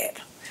gender gap.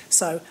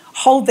 So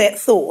hold that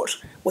thought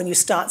when you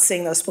start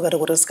seeing those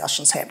political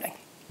discussions happening.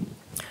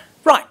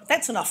 Right,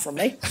 that's enough from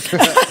me.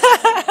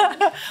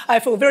 I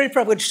feel very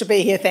privileged to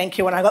be here, thank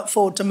you, and I look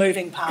forward to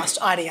moving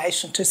past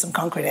ideation to some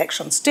concrete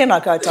actions.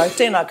 Tēnā koutou,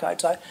 tēnā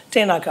koutou,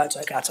 tēnā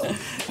koutou katoa.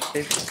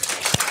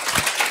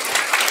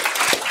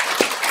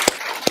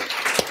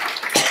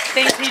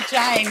 Thank you,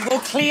 Jane. Well,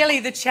 clearly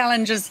the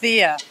challenge is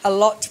there, a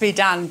lot to be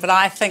done, but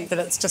I think that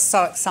it's just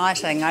so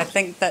exciting. I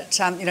think that,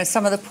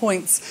 some of the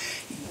points,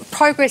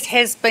 progress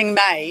has been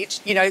made.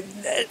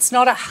 It's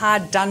not a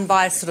hard done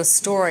by sort of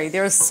story.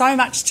 There is so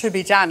much to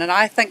be done, and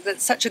I think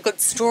that's such a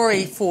good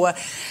story for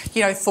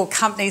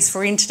companies,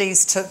 for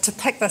entities to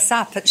pick this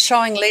up. It's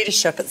showing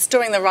leadership. It's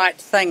doing the right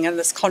thing in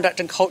this conduct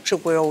and culture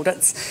world.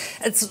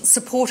 It's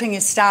supporting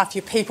your staff,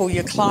 your people,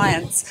 your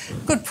clients.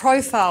 Good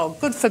profile,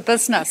 good for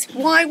business.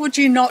 Why would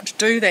you not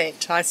do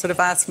that? I sort of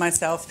ask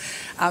myself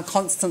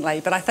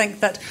constantly. But I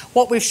think that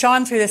what we've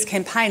shown through this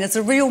campaign is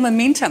a real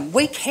momentum.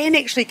 We can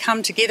actually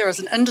come together as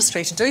an industry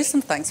to do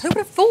some things. Who would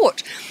have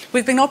thought?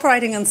 We've been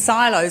operating in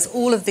silos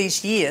all of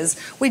these years.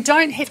 We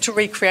don't have to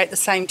recreate the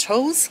same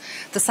tools,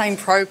 the same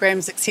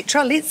programs,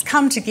 etc. Let's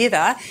come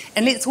together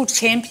and let's all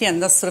champion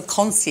this sort of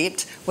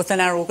concept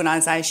within our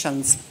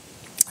organisations.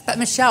 But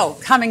Michelle,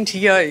 coming to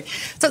you.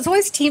 So it's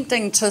always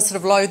tempting to sort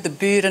of load the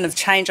burden of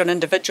change on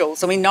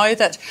individuals, and we know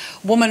that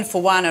Women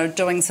for One are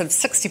doing sort of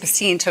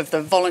 60% of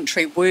the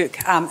voluntary work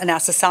in our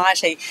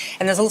society,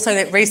 and there's also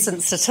that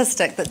recent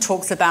statistic that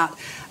talks about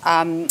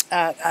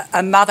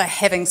a mother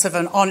having sort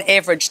of on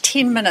average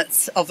 10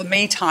 minutes of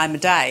me time a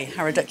day.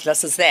 How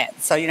ridiculous is that?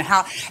 So,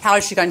 how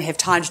is she going to have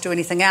time to do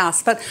anything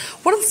else? But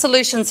what are the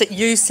solutions that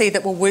you see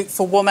that will work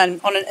for women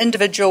on an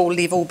individual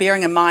level,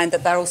 bearing in mind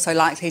that they're also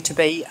likely to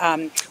be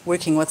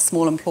working with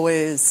small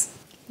employers?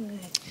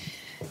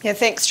 Yeah,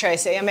 thanks,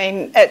 Tracey. I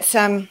mean,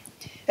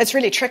 it's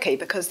really tricky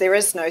because there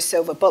is no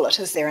silver bullet,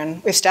 is there?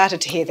 And we've started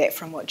to hear that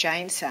from what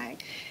Jane's saying.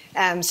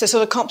 So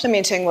sort of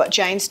complementing what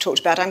Jane's talked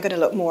about, I'm going to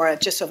look more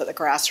at just sort of at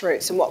the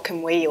grassroots and what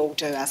can we all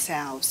do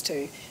ourselves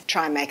to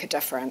try and make a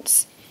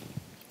difference.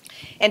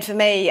 And for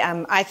me,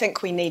 I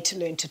think we need to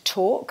learn to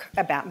talk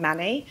about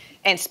money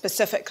and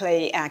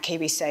specifically our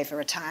KiwiSaver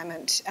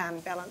retirement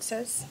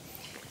balances.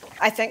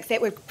 I think that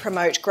would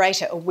promote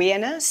greater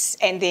awareness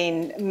and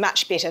then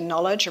much better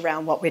knowledge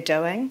around what we're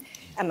doing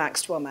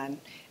amongst women.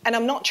 And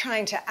I'm not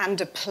trying to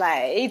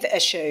underplay the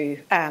issue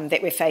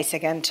that we're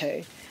facing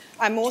into.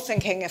 I'm more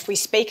thinking if we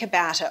speak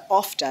about it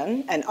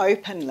often and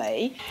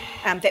openly,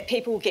 that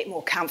people will get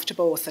more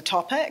comfortable with the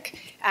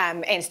topic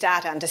and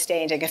start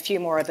understanding a few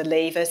more of the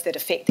levers that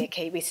affect their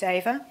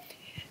KiwiSaver.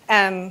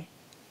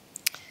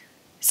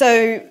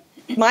 So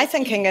my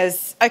thinking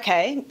is,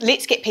 okay,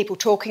 let's get people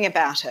talking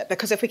about it,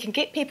 because if we can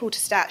get people to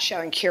start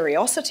showing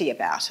curiosity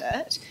about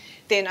it,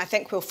 then I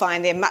think we'll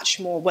find they're much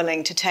more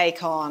willing to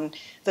take on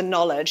the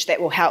knowledge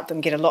that will help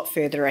them get a lot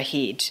further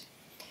ahead.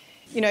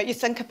 You know, you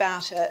think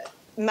about it,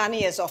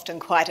 money is often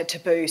quite a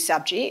taboo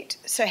subject,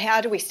 so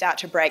how do we start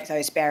to break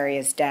those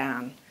barriers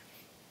down?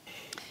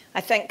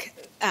 I think,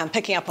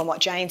 picking up on what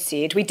Jane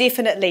said, we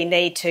definitely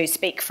need to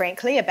speak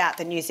frankly about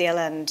the New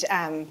Zealand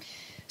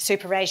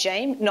super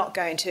regime not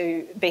going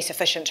to be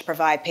sufficient to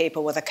provide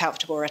people with a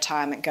comfortable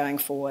retirement going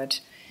forward.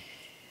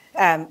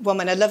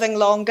 Women are living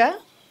longer,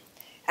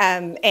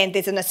 and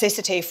there's a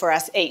necessity for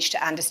us each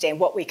to understand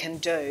what we can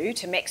do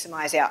to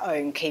maximise our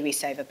own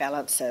KiwiSaver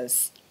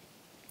balances,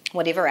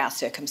 whatever our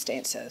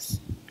circumstances.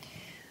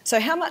 So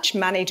how much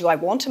money do I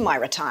want in my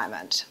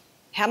retirement?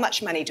 How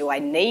much money do I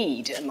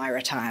need in my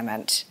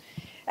retirement?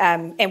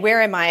 And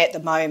where am I at the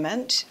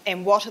moment?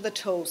 And what are the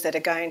tools that are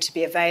going to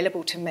be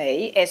available to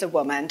me as a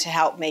woman to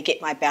help me get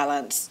my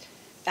balance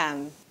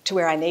to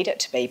where I need it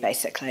to be,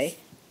 basically?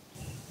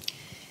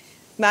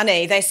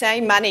 Money. They say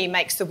money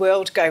makes the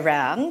world go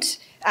round,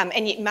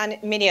 and yet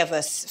many of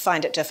us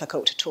find it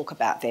difficult to talk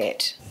about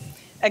that.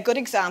 A good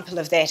example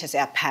of that is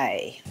our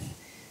pay.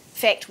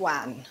 Fact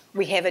one,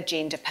 we have a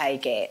gender pay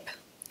gap.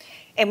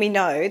 And we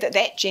know that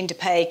that gender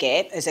pay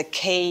gap is a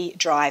key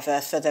driver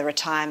for the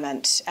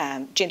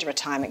gender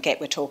retirement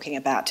gap we're talking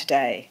about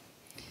today.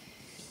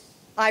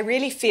 I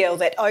really feel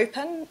that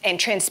open and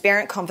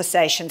transparent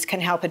conversations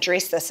can help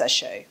address this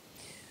issue.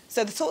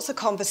 So the sorts of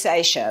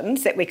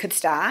conversations that we could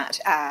start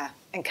are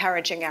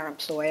encouraging our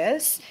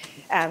employers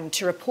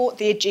to report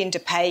their gender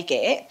pay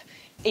gap,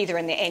 either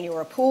in their annual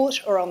report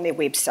or on their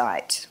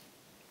website.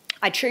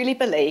 I truly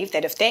believe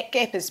that if that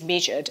gap is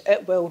measured,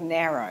 it will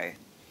narrow.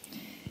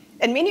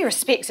 In many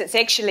respects, it's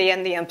actually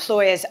in the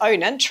employer's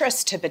own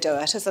interest to do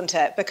it, isn't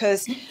it?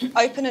 Because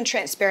open and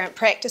transparent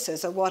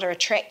practices are what are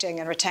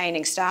attracting and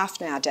retaining staff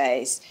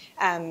nowadays.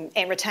 And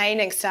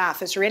retaining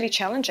staff is really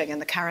challenging in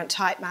the current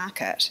tight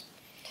market.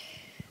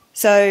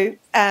 So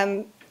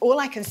all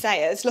I can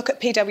say is look at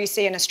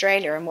PwC in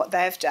Australia and what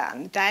they've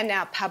done. They're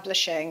now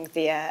publishing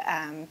their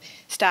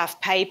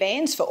staff pay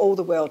bands for all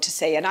the world to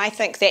see. And I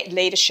think that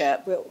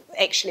leadership will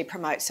actually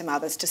promote some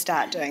others to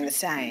start doing the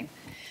same.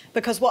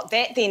 Because what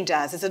that then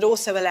does is it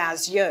also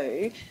allows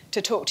you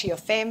to talk to your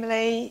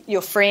family,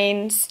 your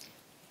friends,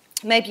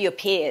 maybe your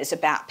peers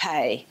about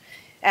pay.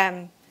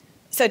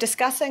 So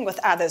discussing with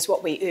others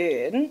what we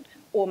earn,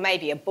 or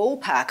maybe a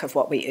ballpark of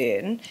what we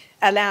earn,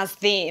 allows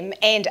them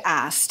and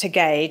us to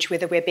gauge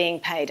whether we're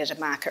being paid at a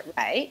market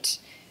rate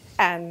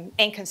and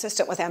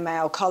consistent with our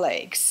male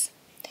colleagues.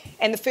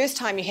 And the first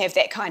time you have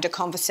that kind of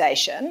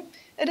conversation,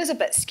 it is a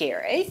bit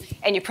scary,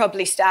 and you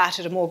probably start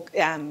at a more,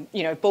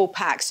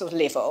 ballpark sort of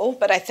level,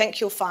 but I think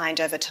you'll find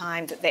over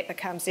time that that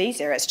becomes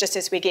easier. It's just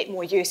as we get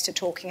more used to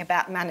talking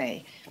about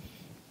money.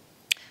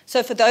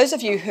 So for those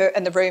of you who are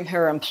in the room who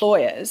are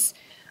employers,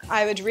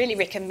 I would really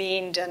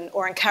recommend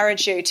or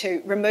encourage you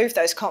to remove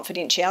those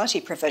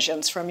confidentiality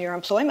provisions from your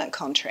employment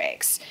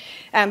contracts,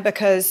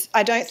 because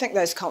I don't think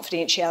those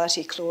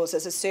confidentiality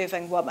clauses are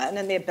serving women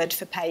in their bid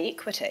for pay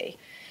equity.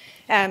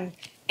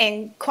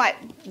 And quite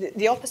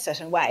the opposite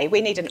in a way,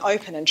 we need an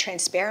open and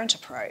transparent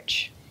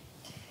approach.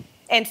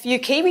 And for you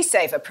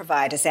KiwiSaver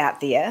providers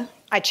out there,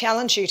 I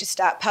challenge you to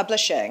start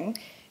publishing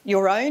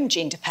your own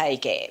gender pay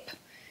gap.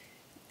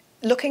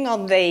 Looking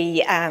on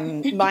the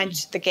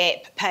Mind the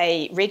Gap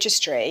pay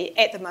registry,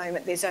 at the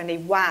moment there's only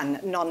one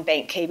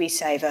non-bank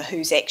KiwiSaver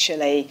who's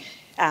actually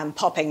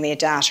popping their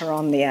data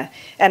on there.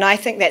 And I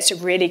think that's a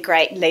really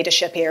great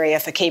leadership area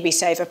for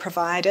KiwiSaver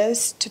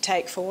providers to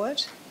take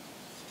forward.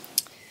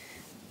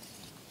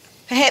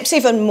 Perhaps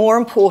even more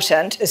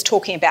important is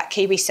talking about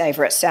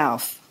KiwiSaver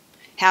itself,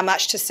 how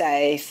much to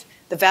save,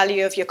 the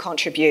value of your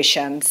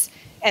contributions,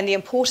 and the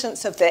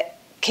importance of the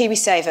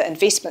KiwiSaver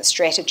investment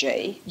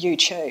strategy you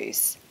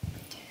choose.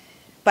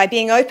 By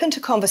being open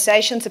to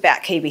conversations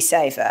about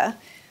KiwiSaver,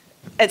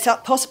 it's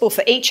possible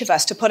for each of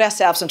us to put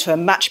ourselves into a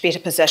much better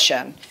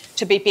position,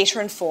 to be better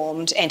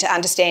informed and to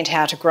understand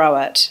how to grow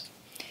it.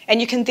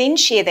 And you can then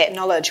share that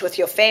knowledge with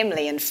your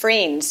family and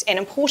friends, and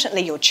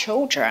importantly, your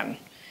children.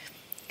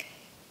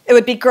 It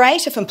would be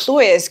great if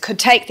employers could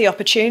take the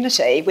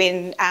opportunity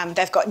when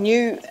they've got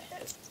new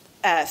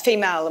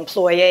female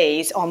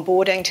employees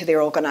onboarding to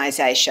their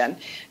organisation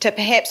to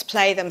perhaps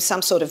play them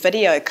some sort of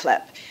video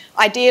clip.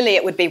 Ideally,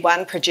 it would be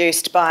one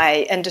produced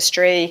by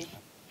industry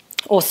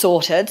or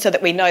sorted so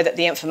that we know that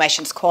the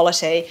information's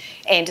quality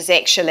and is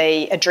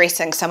actually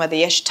addressing some of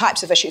the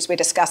types of issues we're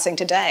discussing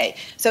today.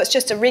 So it's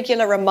just a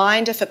regular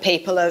reminder for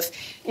people of,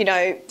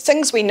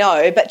 things we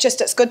know, but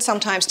just it's good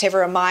sometimes to have a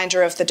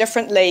reminder of the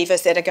different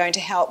levers that are going to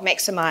help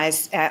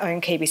maximise our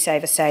own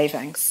KiwiSaver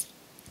savings.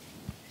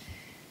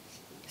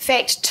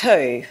 Fact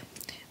 2,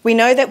 we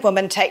know that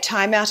women take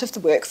time out of the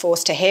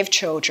workforce to have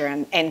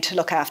children and to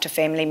look after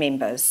family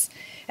members.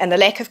 And the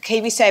lack of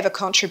KiwiSaver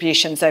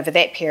contributions over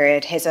that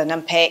period has an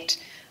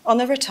impact on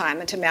the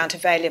retirement amount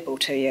available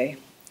to you.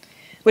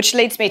 Which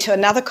leads me to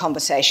another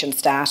conversation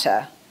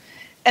starter.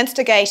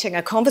 instigating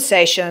a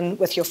conversation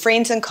with your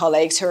friends and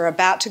colleagues who are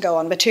about to go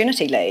on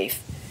maternity leave.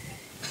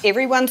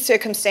 Everyone's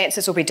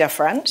circumstances will be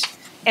different,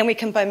 and we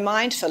can be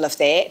mindful of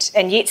that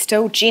and yet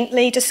still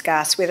gently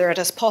discuss whether it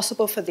is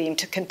possible for them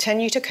to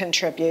continue to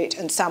contribute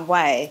in some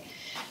way.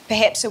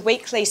 Perhaps a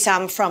weekly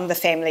sum from the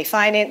family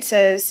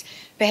finances,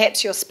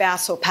 perhaps your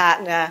spouse or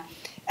partner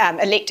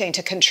electing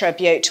to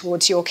contribute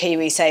towards your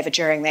KiwiSaver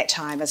during that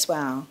time as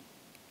well.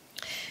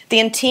 The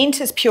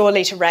intent is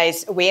purely to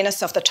raise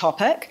awareness of the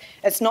topic.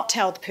 It's not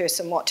tell the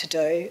person what to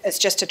do, it's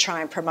just to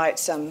try and promote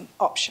some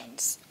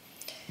options.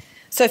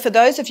 So for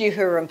those of you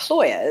who are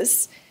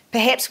employers,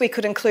 perhaps we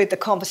could include the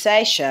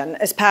conversation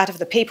as part of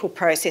the people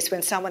process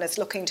when someone is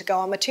looking to go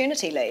on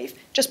maternity leave,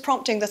 just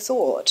prompting the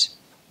thought.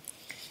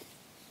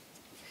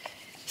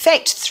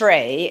 Fact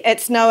 3,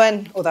 it's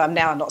known, although I'm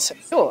not so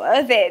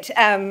sure,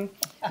 that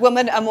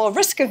women are more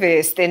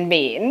risk-averse than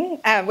men,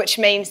 which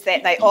means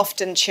that they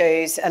often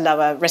choose a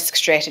lower risk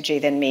strategy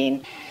than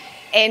men.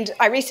 And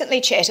I recently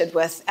chatted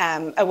with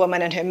a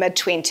woman in her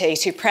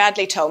mid-20s who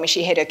proudly told me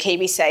she had her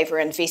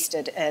KiwiSaver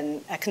invested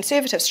in a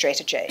conservative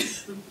strategy.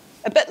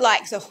 A bit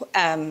like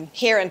the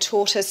hare and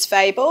tortoise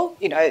fable,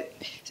 you know,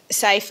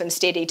 safe and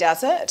steady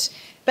does it.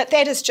 But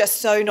that is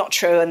just so not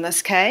true in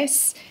this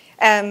case.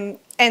 And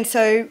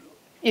so,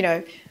 you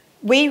know,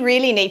 we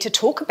really need to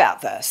talk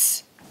about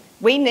this.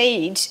 We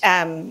need,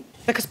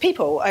 because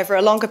people over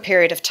a longer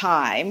period of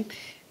time,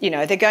 you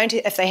know, they're going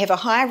to, if they have a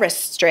higher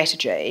risk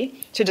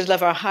strategy to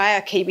deliver a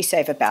higher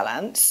KiwiSaver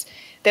balance,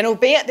 then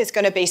albeit there's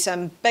going to be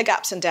some big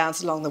ups and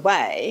downs along the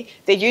way,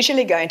 they're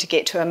usually going to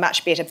get to a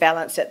much better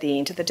balance at the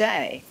end of the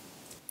day.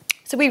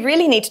 So we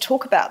really need to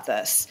talk about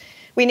this.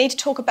 We need to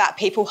talk about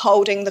people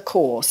holding the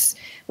course.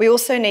 We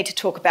also need to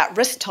talk about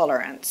risk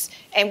tolerance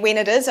and when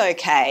it is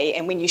okay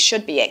and when you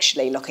should be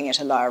actually looking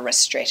at a lower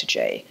risk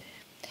strategy.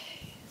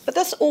 But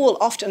this all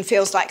often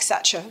feels like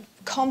such a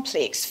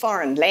complex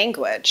foreign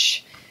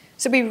language.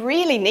 So we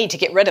really need to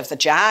get rid of the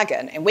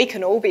jargon, and we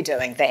can all be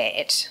doing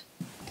that.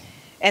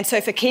 And so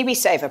for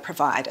KiwiSaver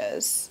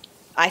providers,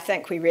 I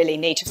think we really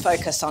need to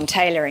focus on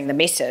tailoring the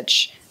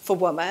message for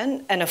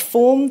women in a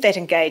form that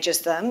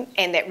engages them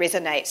and that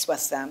resonates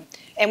with them.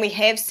 And we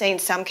have seen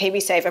some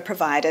KiwiSaver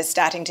providers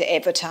starting to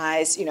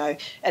advertise, you know,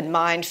 in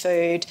Mind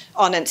Food,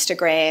 on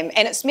Instagram,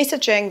 and it's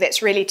messaging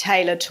that's really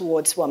tailored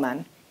towards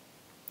women.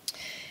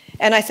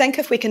 And I think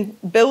if we can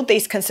build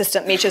these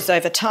consistent measures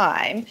over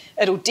time,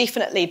 it'll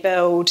definitely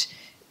build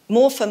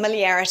more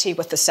familiarity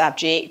with the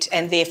subject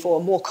and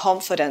therefore more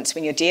confidence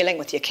when you're dealing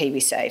with your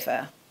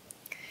KiwiSaver.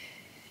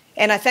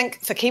 And I think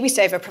for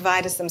KiwiSaver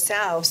providers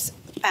themselves,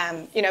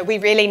 you know, we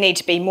really need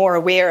to be more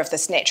aware of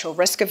this natural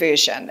risk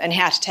aversion and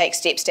how to take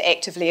steps to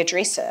actively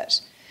address it.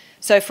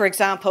 So, for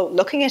example,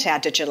 looking at our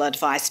digital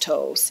advice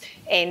tools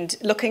and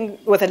looking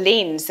with a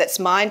lens that's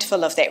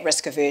mindful of that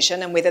risk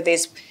aversion and whether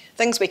there's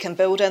things we can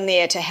build in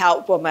there to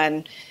help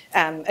women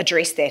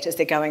address that as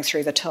they're going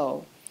through the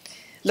tool.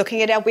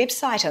 Looking at our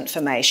website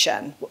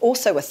information,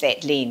 also with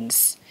that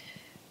lens.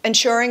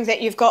 Ensuring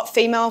that you've got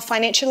female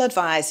financial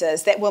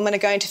advisors that women are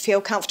going to feel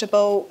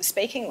comfortable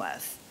speaking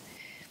with.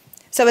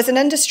 So as an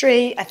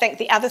industry, I think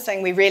the other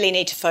thing we really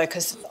need to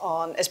focus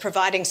on is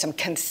providing some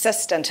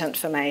consistent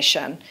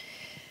information.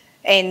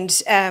 And,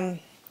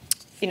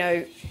 you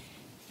know,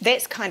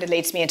 that kind of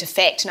leads me into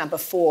fact number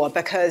 4,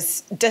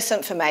 because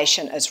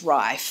disinformation is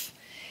rife.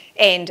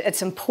 And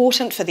it's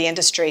important for the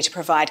industry to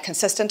provide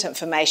consistent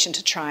information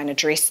to try and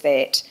address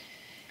that.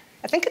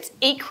 I think it's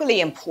equally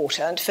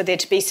important for there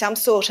to be some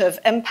sort of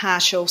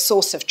impartial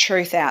source of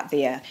truth out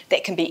there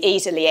that can be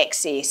easily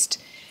accessed.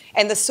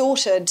 And the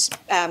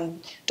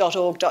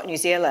sorted.org.New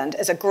Zealand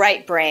is a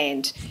great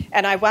brand,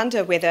 and I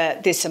wonder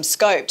whether there's some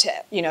scope to,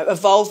 you know,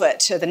 evolve it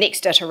to the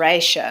next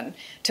iteration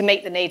to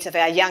meet the needs of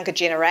our younger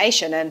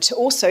generation and to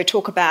also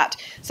talk about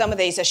some of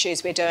these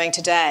issues we're doing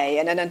today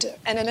in an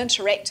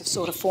interactive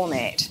sort of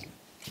format.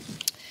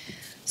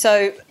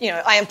 So, you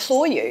know, I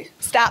implore you,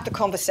 start the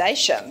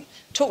conversation.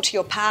 Talk to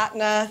your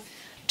partner,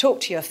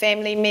 talk to your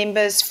family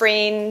members,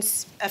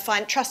 friends, a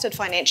trusted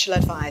financial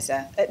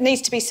advisor. It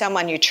needs to be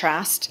someone you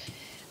trust.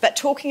 But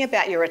talking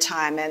about your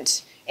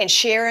retirement and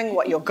sharing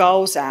what your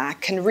goals are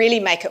can really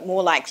make it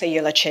more likely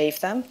you'll achieve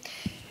them.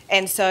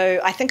 And so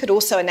I think it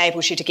also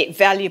enables you to get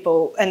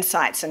valuable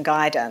insights and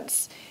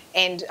guidance.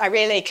 And I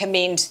really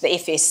commend the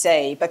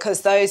FSC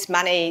because those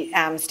money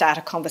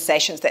starter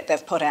conversations that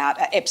they've put out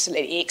are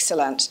absolutely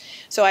excellent.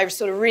 So I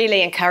sort of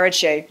really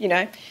encourage you, you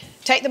know,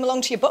 take them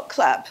along to your book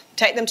club,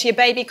 take them to your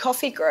baby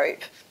coffee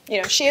group, you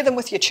know, share them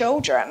with your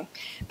children,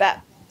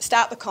 but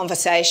start the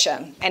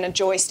conversation and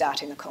enjoy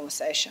starting the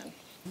conversation.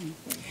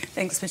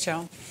 Thanks,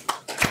 Michelle.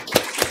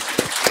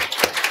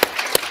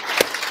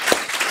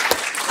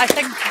 I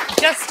think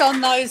just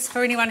on those,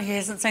 for anyone who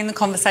hasn't seen the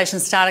conversation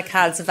starter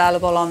cards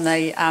available on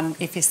the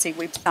FSC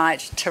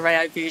website, Te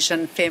Reo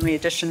version, Family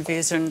Edition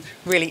version,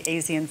 really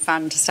easy and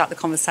fun to start the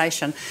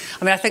conversation.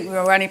 I mean, I think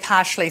we're only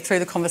partially through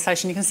the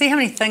conversation. You can see how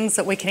many things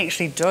that we can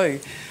actually do.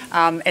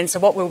 And so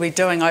what we'll be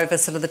doing over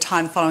sort of the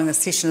time following the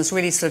session is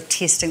really sort of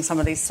testing some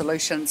of these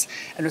solutions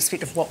in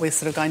respect of what we're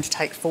sort of going to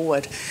take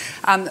forward.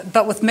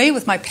 But with me,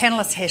 with my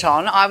panellist hat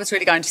on, I was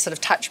really going to sort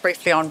of touch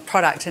briefly on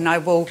product, and I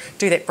will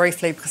do that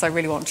briefly because I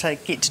really want to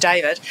get to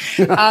David.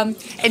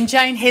 And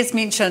Jane has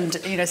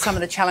mentioned, you know, some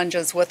of the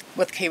challenges with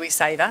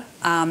KiwiSaver.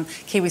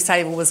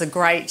 KiwiSaver was a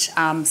great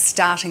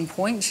starting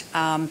point,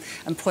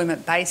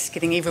 employment-based,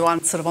 getting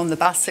everyone sort of on the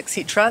bus,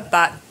 etc.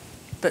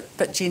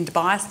 But gender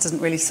bias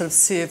doesn't really sort of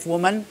serve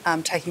women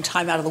taking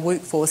time out of the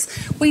workforce.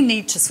 We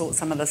need to sort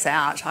some of this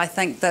out. I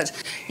think that,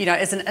 you know,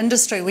 as an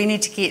industry, we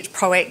need to get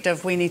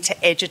proactive. We need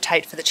to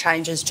agitate for the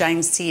changes.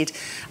 Jane said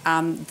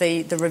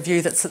the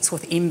review that sits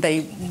with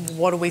MB,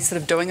 what are we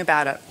sort of doing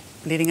about it?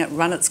 Letting it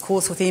run its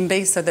course with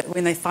MB so that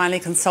when they finally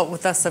consult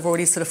with us, they've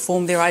already sort of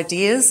formed their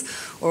ideas,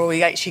 or are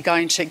we actually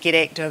going to get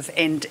active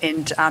and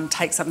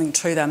take something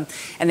to them?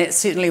 And that's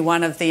certainly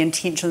one of the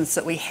intentions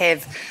that we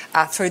have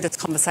through this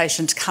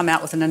conversation, to come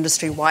out with an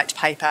industry white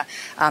paper,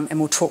 and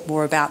we'll talk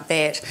more about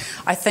that.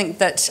 I think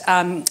that,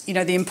 you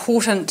know, the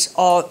importance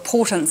of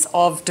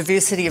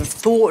diversity of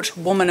thought,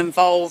 women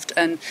involved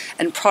in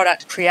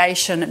product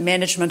creation,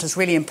 management is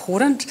really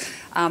important.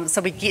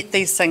 So we get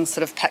these things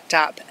sort of picked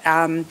up.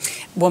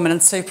 Women in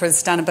Super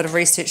has done a bit of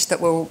research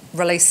that we'll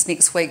release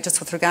next week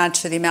just with regard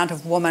to the amount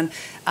of women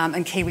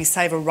in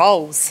KiwiSaver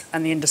roles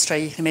in the industry.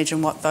 You can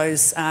imagine what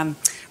those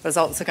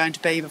results are going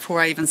to be before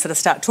I even sort of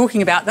start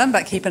talking about them,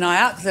 but keep an eye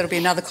out because that'll be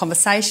another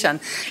conversation.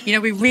 You know,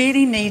 we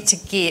really need to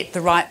get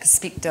the right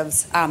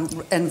perspectives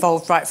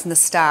involved right from the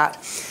start.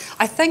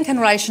 I think in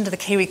relation to the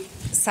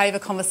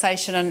KiwiSaver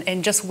conversation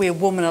and just where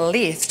women are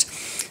left,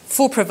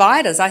 for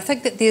providers, I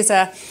think that there's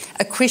a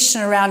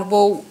question around,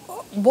 well,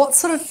 what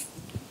sort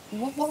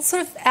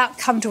of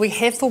outcome do we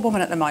have for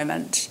women at the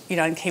moment, you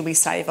know, in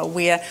KiwiSaver,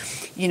 where,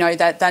 you know,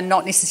 they're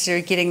not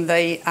necessarily getting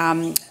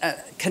the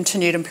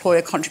continued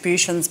employer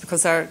contributions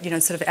because they're, you know,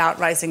 sort of out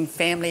raising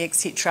family,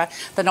 etc.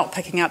 They're not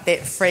picking up that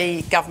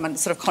free government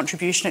sort of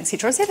contribution,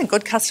 etc. Is that a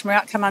good customer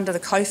outcome under the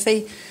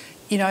Kofi,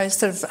 you know,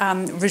 sort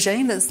of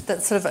regime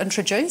that's sort of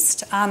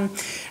introduced?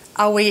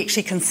 Are we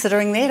actually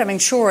considering that? I mean,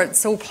 sure,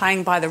 it's all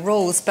playing by the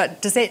rules,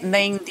 but does that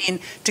mean then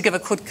to give a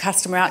good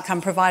customer outcome,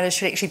 providers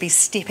should actually be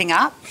stepping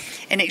up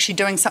and actually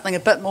doing something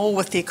a bit more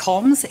with their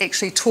comms,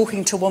 actually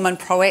talking to women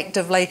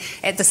proactively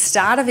at the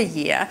start of a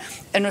year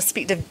in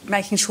respect of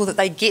making sure that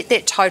they get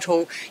that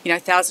total, you know,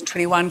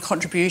 1,021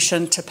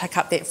 contribution to pick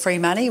up that free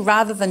money,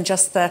 rather than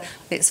just the,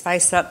 let's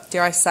face it,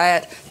 dare I say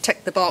it,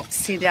 tick the box,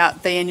 send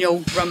out the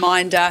annual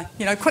reminder,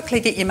 you know, quickly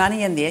get your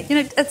money in there. You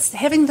know, it's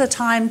having the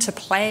time to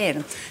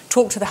plan,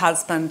 talk to the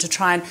husband to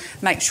try and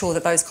make sure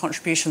that those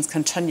contributions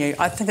continue.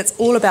 I think it's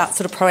all about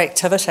sort of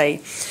proactivity.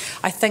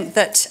 I think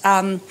that,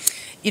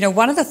 you know,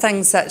 one of the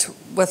things that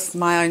with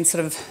my own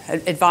sort of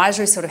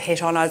advisory sort of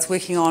hat on, I was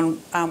working on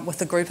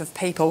with a group of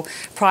people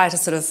prior to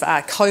sort of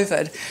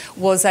COVID,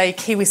 was a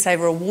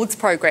KiwiSaver Awards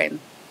program.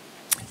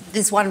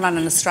 There's one run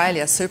in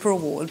Australia, Super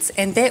Awards,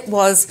 and that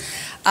was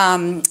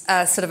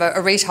sort of a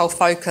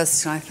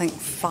retail-focused, I think,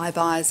 Five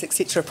Eyes,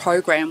 etc.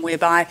 program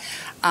whereby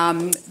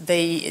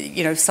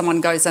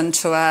someone goes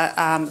into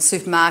a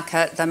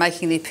supermarket, they're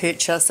making their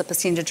purchase, a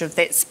percentage of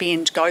that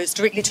spend goes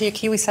directly to your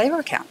KiwiSaver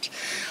account.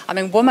 I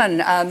mean, women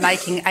are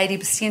making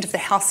 80% of the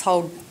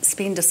household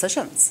spend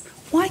decisions.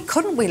 Why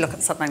couldn't we look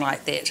at something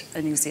like that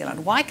in New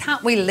Zealand? Why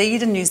can't we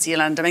lead in New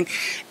Zealand? I mean,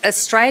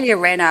 Australia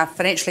ran a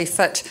financially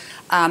fit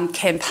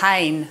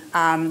campaign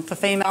for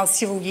females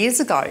several years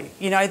ago,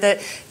 you know,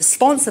 that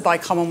sponsored by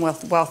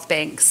Commonwealth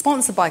Bank,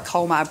 sponsored by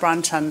Colmar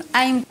Brunton,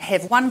 aimed to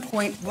have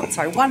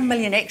 1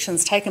 million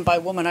actions taken by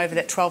women over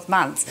that 12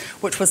 months,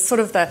 which was sort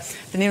of the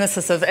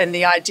nemesis of and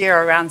the idea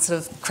around sort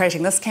of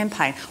creating this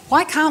campaign.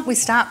 Why can't we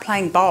start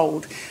playing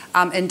bold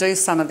and do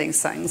some of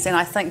these things? And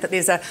I think that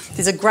there's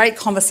a great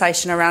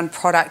conversation around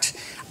product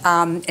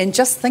and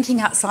just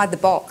thinking outside the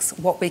box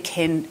what we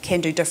can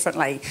do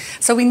differently.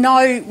 So we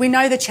know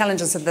the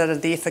challenges that are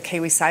there for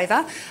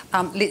KiwiSaver.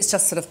 Let's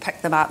just sort of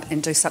pick them up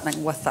and do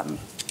something with them.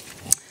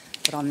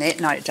 But on that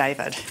note,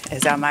 David,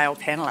 as our male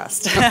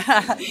panellist,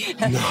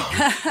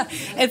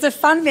 as a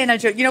fund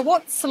manager, you know,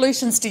 what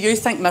solutions do you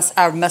think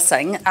are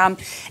missing, and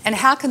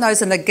how can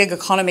those in the gig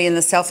economy and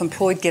the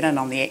self-employed get in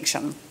on the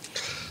action?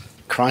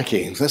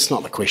 Crikey, that's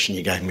not the question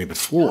you gave me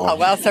before. Oh,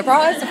 well,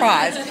 surprise,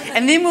 surprise.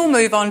 And then we'll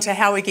move on to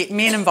how we get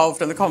men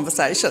involved in the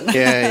conversation.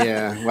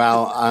 Yeah.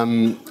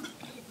 Well,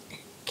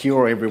 kia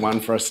ora everyone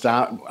for a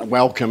start.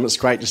 Welcome. It's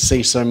great to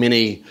see so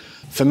many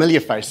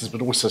familiar faces,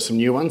 but also some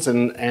new ones,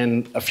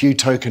 and a few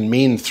token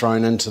men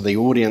thrown into the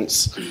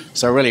audience.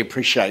 So I really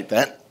appreciate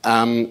that.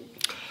 Can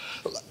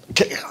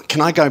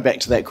I go back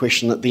to that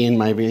question at the end,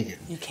 maybe?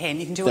 You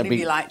can do whatever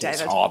you like,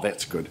 David. Oh,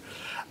 that's good.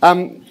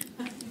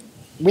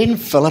 when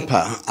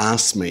Philippa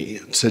asked me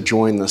to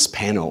join this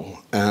panel,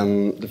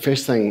 the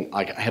first thing,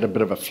 I had a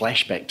bit of a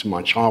flashback to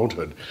my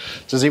childhood.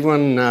 Does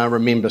everyone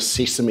remember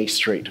Sesame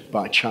Street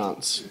by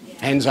chance?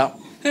 Hands up.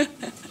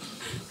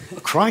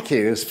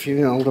 Crikey, there's a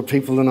few older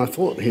people than I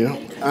thought here.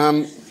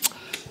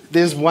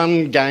 There's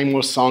one game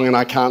or song, and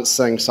I can't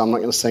sing, so I'm not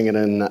going to sing it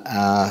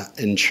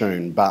in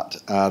tune, but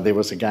there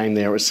was a game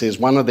there. It says,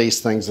 one of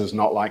these things is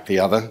not like the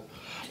other.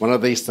 One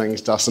of these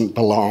things doesn't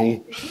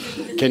belong.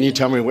 Can you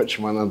tell me which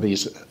one of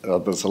these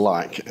others are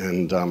like?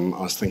 And I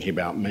was thinking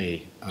about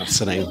me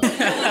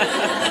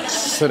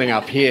sitting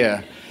up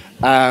here.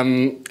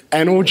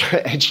 And all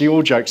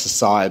jokes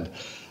aside,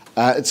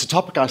 it's a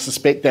topic I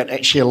suspect that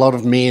actually a lot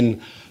of men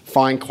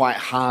find quite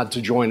hard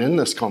to join in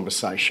this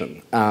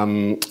conversation.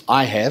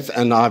 I have,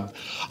 and I've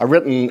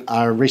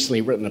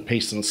recently written a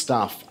piece in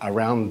Stuff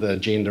around the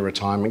gender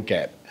retirement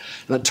gap.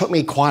 And it took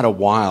me quite a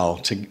while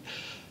to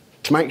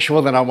make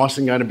sure that I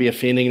wasn't going to be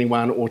offending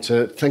anyone, or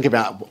to think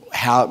about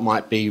how it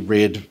might be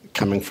read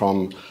coming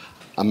from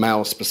a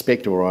male's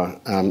perspective, or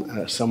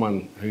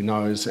someone who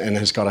knows and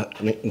has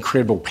got an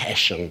incredible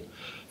passion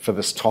for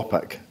this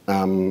topic.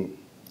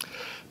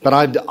 But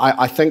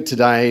I think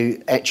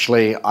today,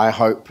 actually, I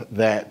hope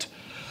that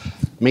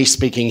me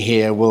speaking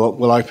here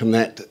will open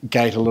that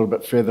gate a little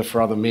bit further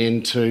for other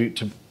men to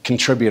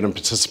contribute and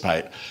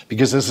participate,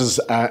 because this is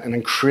an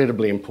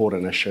incredibly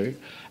important issue,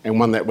 and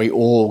one that we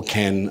all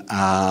can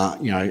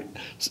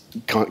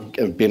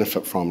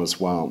benefit from as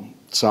well.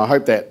 So I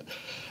hope that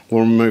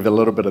will remove a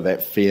little bit of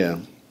that fear.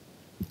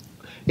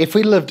 If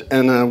we lived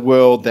in a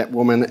world that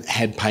women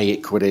had pay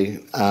equity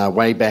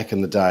way back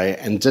in the day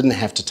and didn't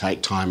have to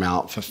take time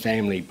out for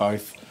family,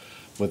 both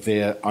with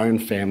their own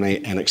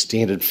family and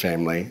extended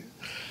family,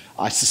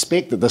 I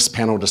suspect that this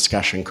panel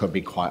discussion could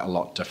be quite a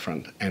lot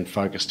different and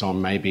focused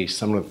on maybe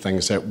some of the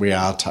things that we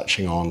are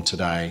touching on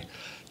today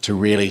to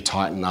really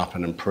tighten up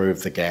and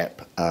improve the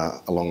gap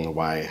along the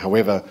way.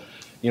 However,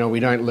 we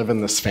don't live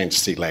in this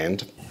fantasy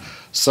land.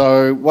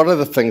 So what are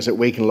the things that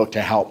we can look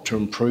to help to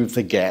improve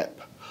the gap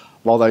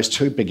while those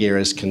two big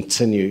areas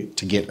continue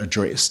to get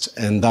addressed?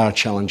 And they are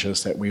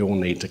challenges that we all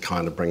need to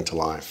kind of bring to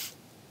life.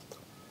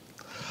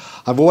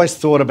 I've always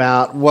thought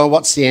about, well,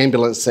 what's the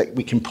ambulance that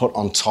we can put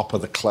on top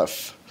of the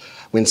cliff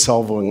when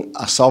solving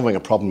a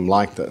problem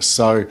like this?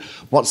 So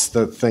what's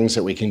the things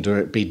that we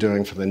can be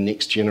doing for the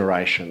next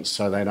generation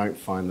so they don't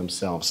find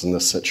themselves in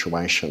this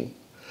situation?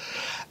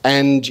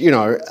 And,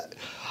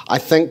 I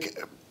think,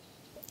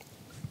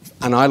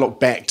 and I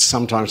look back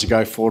sometimes to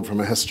go forward from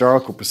a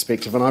historical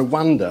perspective, and I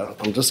wonder,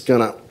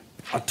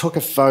 I took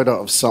a photo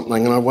of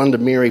something, and I wonder,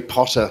 Mary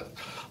Potter,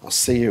 I'll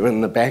see you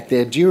in the back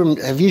there. Do you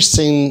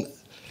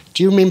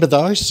remember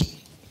those?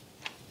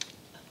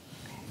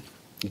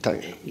 You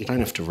don't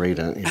have to read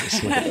it. You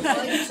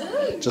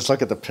just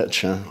look at the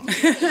picture.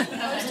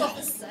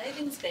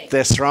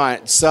 That's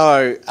right.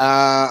 So,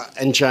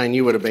 and Jane,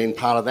 you would have been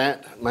part of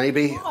that,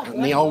 maybe,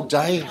 in the old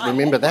day.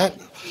 Remember that?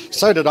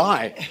 So did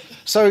I.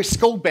 So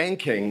school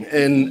banking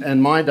in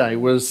my day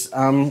was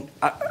kind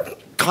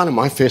of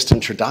my first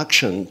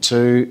introduction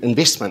to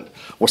investment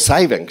or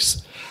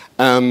savings.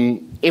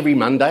 Every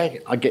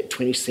Monday, I get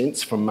 20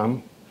 cents from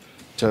Mum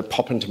to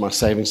pop into my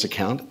savings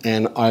account,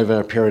 and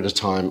over a period of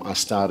time I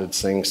started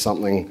seeing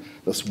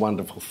this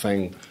wonderful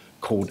thing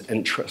called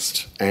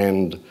interest,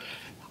 and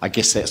I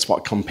guess that's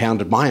what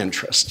compounded my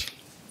interest.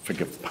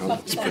 Forgive the pun,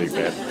 it's pretty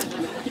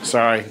bad.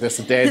 Sorry, that's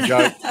a dad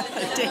joke.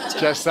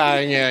 Just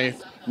saying,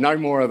 no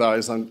more of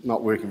those, I'm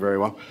not working very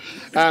well.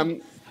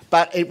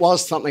 But it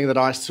was something that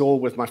I saw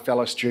with my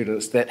fellow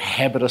students, that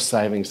habit of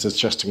savings is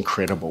just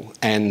incredible.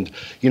 And,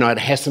 it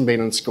hasn't been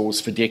in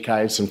schools for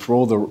decades, and for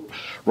all the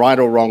right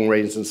or wrong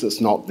reasons, it's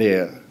not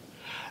there.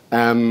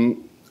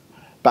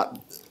 But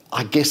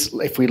I guess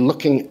if we're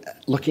looking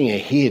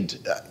ahead,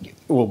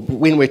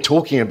 when we're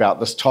talking about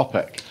this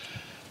topic,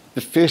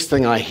 the first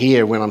thing I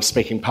hear when I'm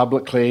speaking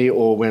publicly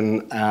or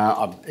when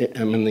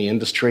I'm in the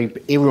industry,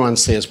 everyone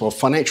says, well,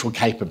 financial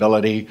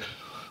capability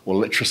or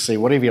literacy,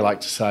 whatever you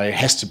like to say,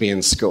 has to be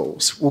in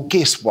schools. Well,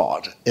 guess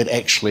what? It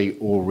actually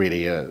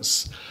already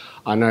is.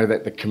 I know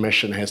that the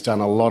Commission has done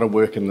a lot of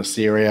work in this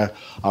area.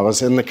 I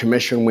was in the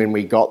Commission when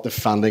we got the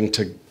funding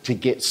to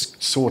get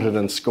sorted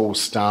and schools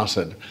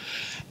started.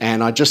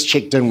 And I just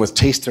checked in with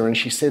Testa, and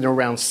she said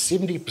around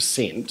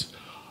 70%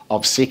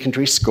 of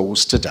secondary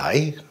schools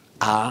today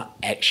are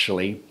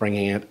actually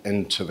bringing it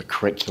into the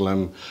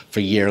curriculum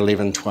for year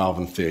 11, 12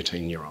 and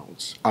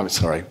 13-year-olds. I'm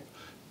sorry,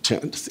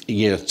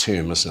 year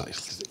term, isn't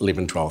it?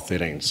 11, 12,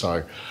 13.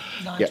 So,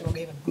 9 to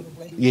 11,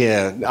 probably.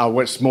 Yeah,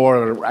 it's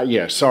more,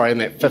 sorry, in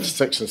that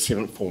 5th, 6th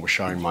and 7th form,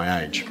 showing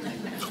my age.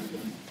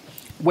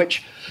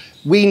 Which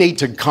we need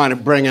to kind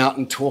of bring out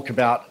and talk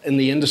about in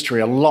the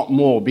industry a lot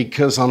more,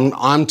 because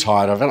I'm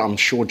tired of it. I'm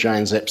sure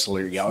Jane's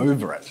absolutely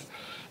over it,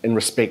 in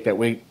respect that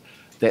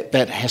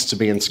that has to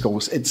be in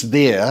schools. It's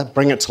there,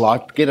 bring it to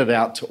life, get it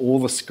out to all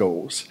the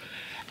schools,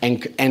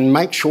 and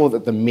make sure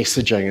that the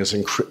messaging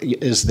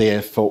is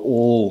there for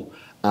all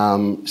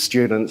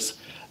students,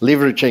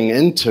 leveraging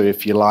into,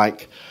 if you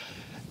like,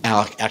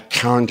 our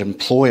current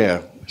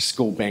employer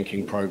school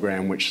banking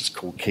program, which is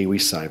called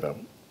KiwiSaver.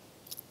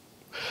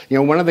 You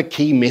know, one of the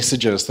key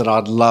messages that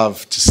I'd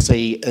love to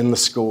see in the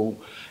school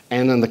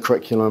and in the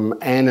curriculum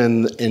and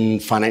in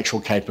financial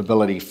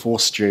capability for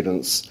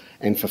students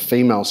and for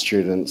female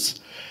students,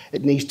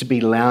 it needs to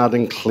be loud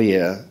and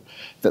clear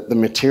that the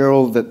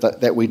material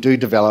that we do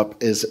develop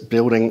is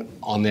building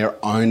on their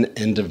own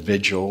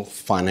individual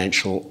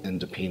financial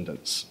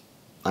independence.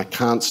 I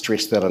can't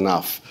stress that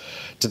enough.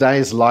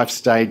 Today's life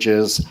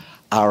stages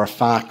are a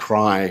far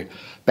cry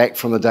back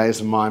from the days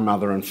of my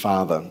mother and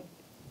father.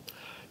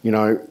 You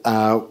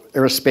know,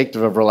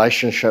 irrespective of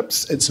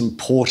relationships, it's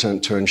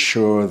important to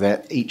ensure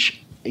that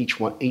each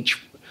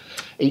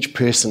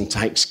person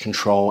takes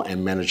control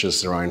and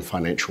manages their own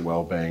financial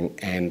well-being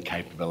and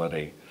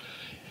capability.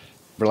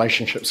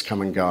 Relationships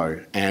come and go,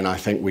 and I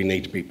think we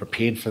need to be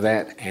prepared for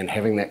that, and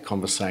having that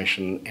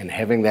conversation and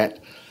having that,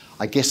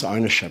 I guess,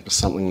 ownership is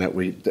something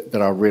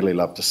that I really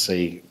love to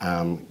see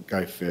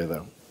go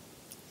further.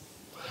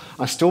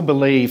 I still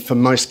believe for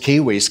most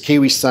Kiwis,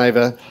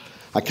 KiwiSaver,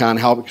 I can't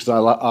help it because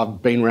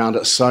I've been around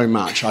it so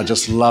much. I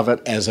just love it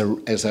as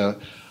a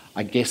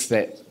I guess,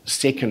 that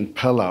second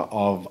pillar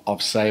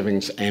of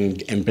savings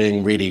and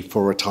being ready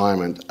for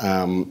retirement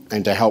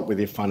and to help with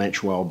your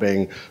financial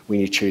well-being when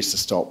you choose to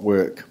stop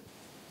work.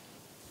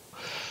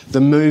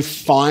 The move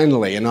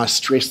finally, and I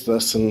stress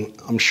this, and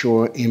I'm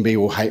sure MB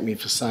will hate me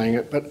for saying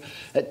it, but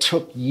it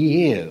took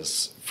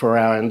years for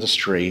our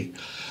industry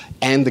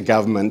and the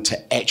government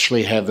to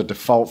actually have the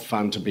default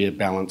fund to be a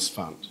balanced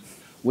fund.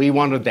 We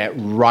wanted that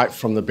right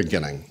from the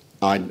beginning.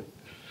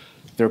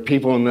 There are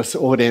people in this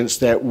audience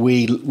that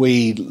we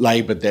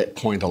laboured that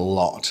point a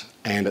lot,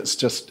 and it's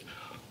just,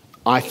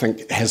 I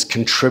think, has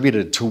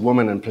contributed to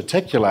women in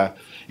particular,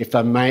 if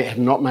they have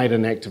not made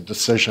an active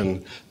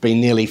decision,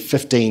 been nearly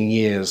 15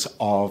 years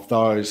of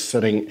those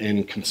sitting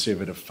in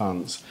conservative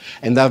funds.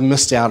 And they've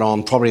missed out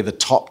on probably the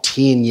top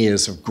 10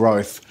 years of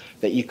growth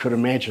that you could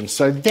imagine.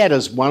 So that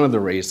is one of the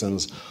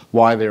reasons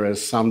why there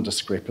is some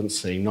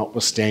discrepancy,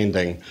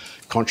 notwithstanding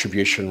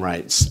contribution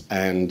rates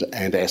and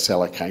asset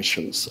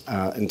allocations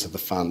into the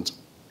fund.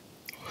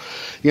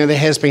 You know, there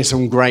has been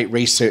some great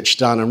research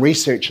done, and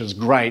research is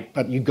great,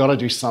 but you've got to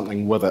do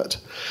something with it.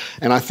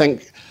 And I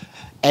think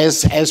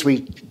as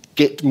we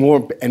get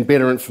more and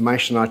better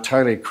information, I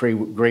totally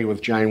agree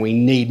with Jane, we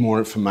need more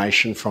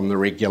information from the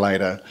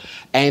regulator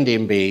and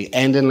MB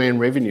and Inland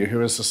Revenue,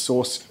 who is the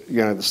source,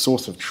 you know, the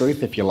source of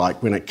truth, if you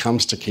like, when it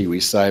comes to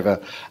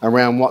KiwiSaver,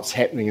 around what's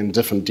happening in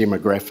different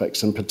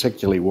demographics, and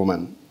particularly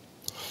women.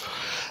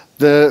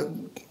 The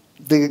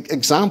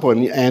example,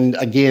 and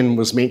again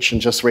was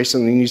mentioned just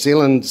recently, the New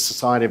Zealand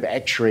Society of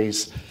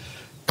Actuaries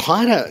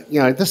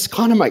this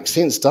kind of makes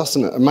sense,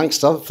 doesn't it?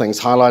 Amongst other things,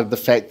 highlighted the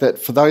fact that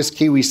for those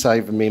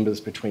KiwiSaver members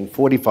between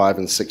 45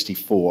 and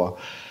 64,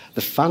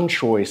 the fund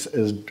choice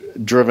is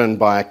driven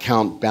by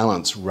account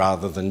balance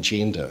rather than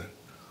gender.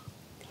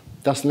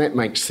 Doesn't that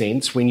make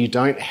sense? When you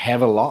don't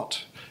have a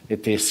lot,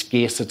 if there's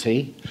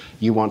scarcity,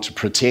 you want to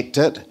protect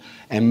it,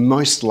 and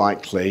most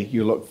likely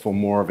you look for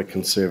more of a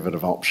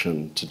conservative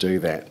option to do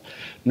that.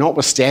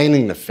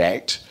 Notwithstanding the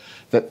fact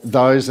that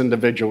those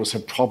individuals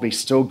have probably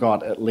still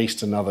got at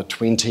least another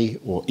 20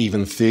 or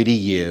even 30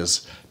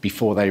 years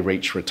before they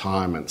reach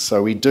retirement.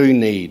 So we do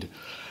need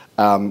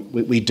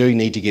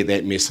to get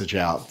that message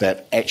out,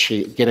 that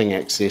actually getting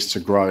access to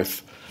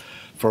growth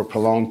for a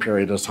prolonged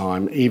period of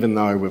time, even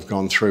though we've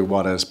gone through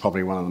what is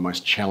probably one of the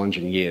most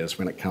challenging years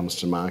when it comes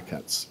to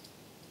markets.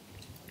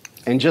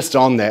 And just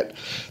on that,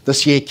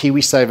 this year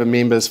KiwiSaver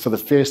members for the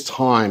first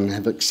time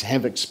have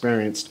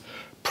experienced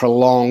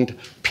prolonged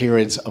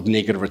periods of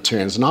negative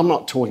returns. And I'm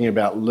not talking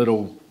about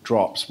little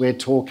drops. We're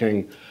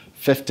talking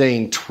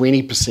 15,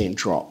 20%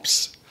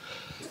 drops.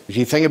 If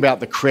you think about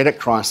the credit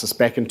crisis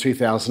back in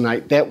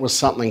 2008, that was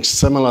something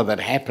similar that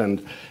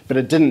happened, but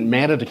it didn't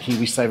matter to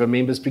KiwiSaver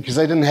members because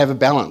they didn't have a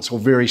balance or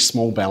very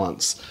small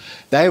balance.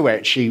 They were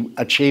actually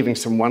achieving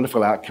some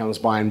wonderful outcomes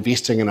by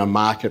investing in a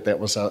market that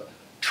was a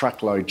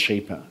truckload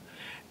cheaper.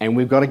 And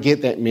we've got to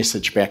get that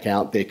message back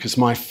out there, because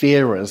my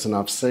fear is, and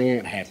I've seen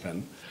it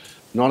happen,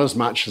 not as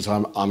much as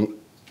I'm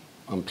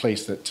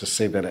pleased to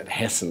see that it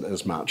hasn't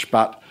as much,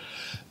 but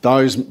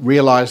those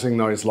realising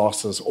those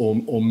losses or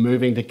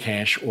moving to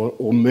cash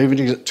or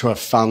moving to a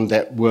fund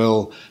that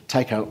will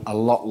take a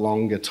lot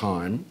longer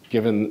time,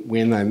 given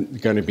when they're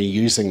going to be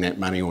using that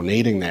money or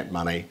needing that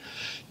money,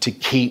 to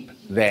keep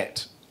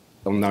that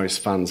on those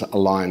funds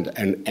aligned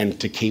and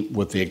to keep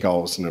with their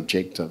goals and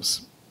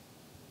objectives.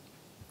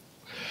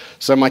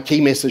 So my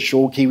key message to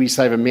all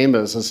KiwiSaver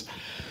members is,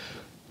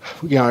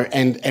 you know,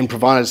 and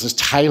providers is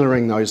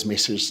tailoring those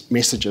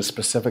messages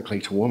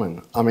specifically to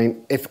women. I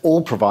mean, if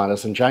all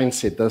providers, and Jane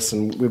said this,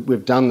 and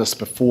we've done this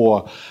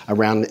before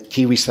around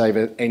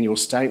KiwiSaver annual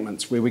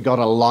statements, where we got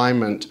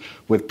alignment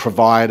with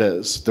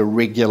providers, the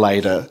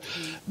regulator,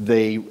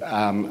 the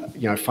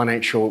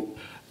financial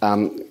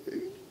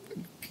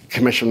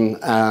commission,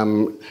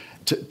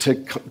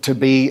 to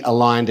be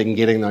aligned in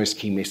getting those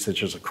key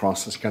messages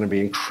across is going to be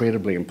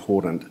incredibly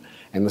important.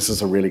 And this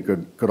is a really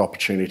good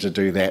opportunity to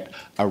do that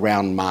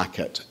around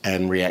market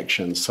and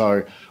reaction.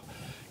 So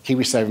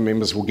KiwiSaver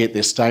members will get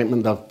their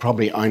statement. They've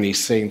probably only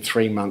seen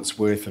 3 months'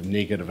 worth of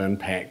negative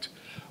impact.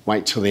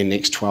 Wait till their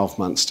next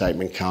 12-month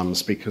statement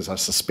comes, because I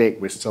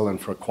suspect we're still in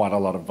for quite a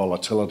lot of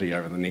volatility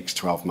over the next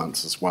 12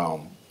 months as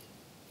well.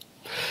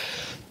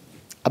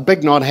 A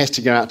big nod has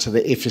to go out to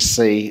the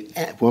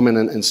FSC, Women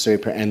in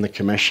Super and the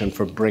Commission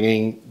for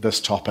bringing this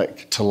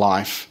topic to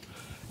life.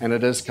 And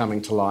it is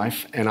coming to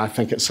life, and I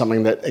think it's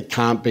something that it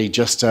can't be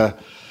just a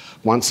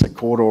once a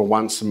quarter or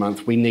once a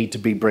month. We need to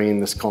be bringing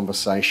this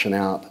conversation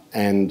out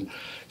and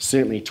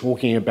certainly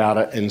talking about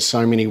it in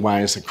so many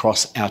ways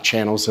across our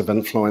channels of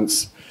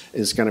influence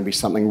is going to be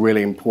something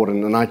really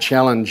important. And I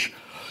challenge,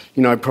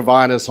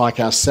 providers like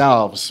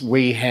ourselves.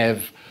 We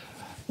have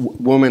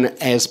women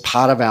as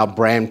part of our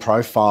brand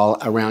profile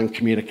around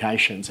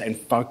communications and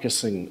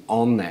focusing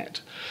on that.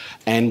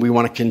 And we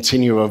want to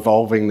continue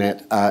evolving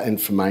that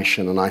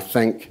information. And I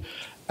think,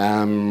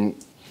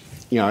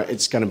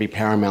 it's going to be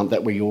paramount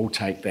that we all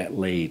take that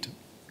lead.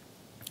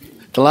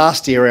 The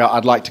last area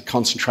I'd like to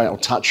concentrate or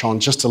touch on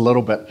just a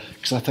little bit,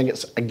 because I think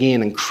it's,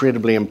 again,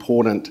 incredibly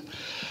important,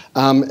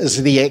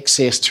 is the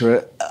access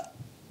to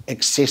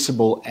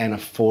accessible and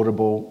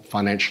affordable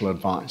financial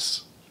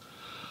advice.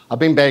 I've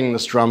been banging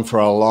this drum for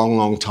a long,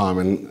 long time,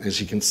 and as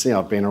you can see,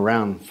 I've been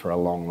around for a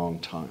long, long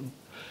time.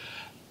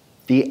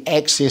 The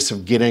access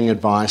of getting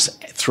advice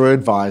through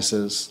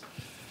advisors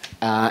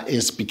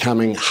is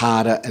becoming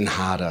harder and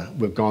harder.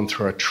 We've gone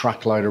through a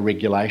truckload of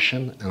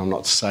regulation, and I'm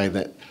not to say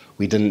that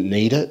we didn't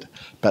need it,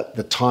 but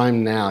the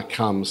time now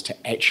comes to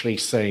actually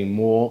see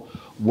more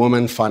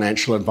women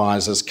financial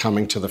advisors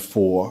coming to the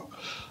fore.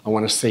 I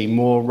want to see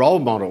more role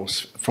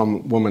models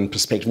from women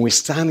perspective. We're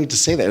starting to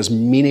see that. There's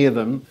many of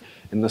them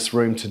in this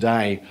room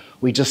today.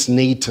 We just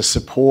need to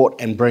support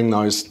and bring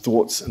those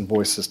thoughts and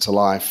voices to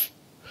life.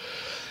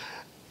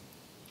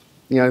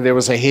 There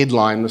was a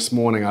headline this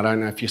morning, I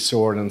don't know if you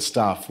saw it and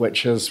stuff,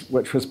 which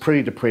was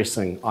pretty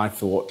depressing, I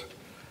thought.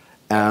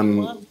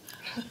 And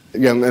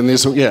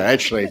there's,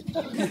 actually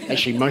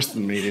most of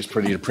the media is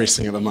pretty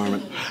depressing at the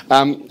moment.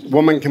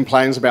 Woman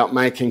complains about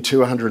making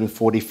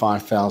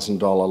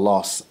 $245,000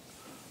 loss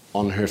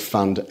on her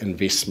fund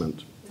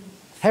investment.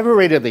 Have a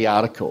read of the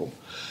article.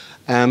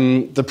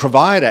 The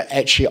provider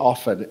actually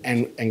offered,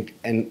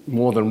 and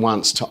more than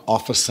once, to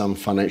offer some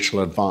financial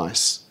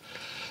advice.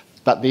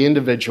 But the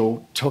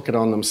individual took it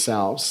on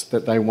themselves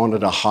that they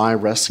wanted a high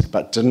risk,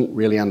 but didn't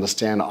really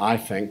understand, I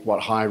think, what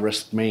high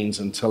risk means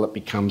until it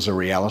becomes a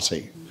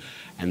reality.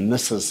 And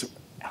this is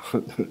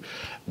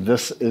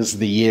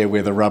the year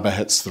where the rubber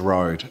hits the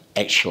road,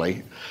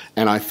 actually.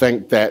 And I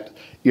think that,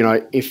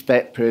 if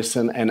that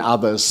person and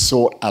others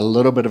sought a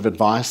little bit of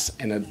advice,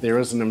 and there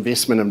is an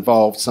investment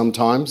involved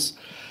sometimes,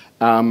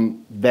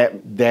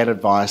 that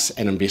advice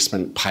and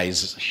investment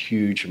pays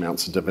huge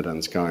amounts of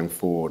dividends going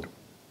forward.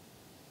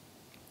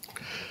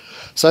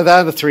 So they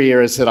are the three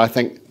areas that I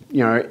think,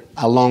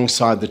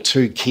 alongside the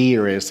two key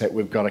areas that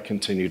we've got to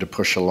continue to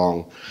push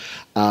along,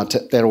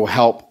 that will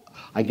help,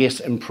 I guess,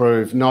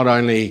 improve not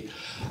only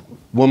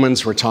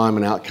women's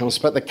retirement outcomes,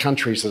 but the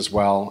country's as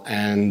well.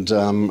 And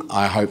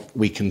I hope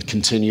we can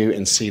continue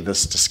and see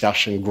this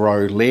discussion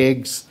grow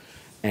legs.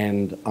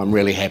 And I'm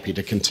really happy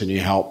to continue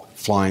help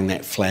flying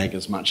that flag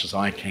as much as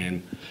I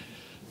can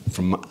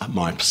from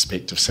my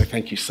perspective. So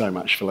thank you so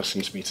much for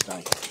listening to me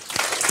today.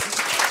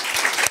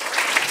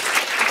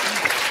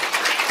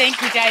 Thank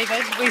you,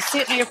 David. We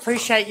certainly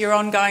appreciate your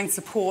ongoing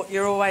support.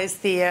 You're always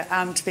there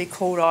to be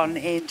called on,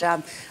 and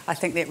I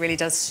think that really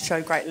does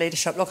show great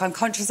leadership. Look, I'm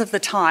conscious of the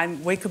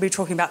time. We could be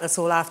talking about this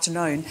all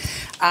afternoon,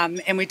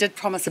 and we did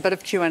promise a bit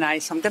of Q&A,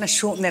 so I'm going to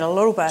shorten that a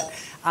little bit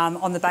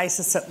on the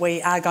basis that we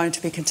are going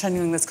to be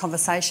continuing this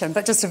conversation.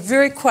 But just a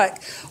very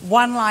quick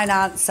one-line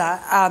answer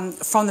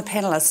from the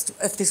panellists.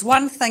 If there's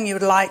one thing you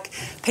would like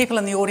people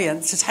in the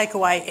audience to take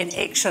away in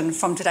action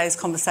from today's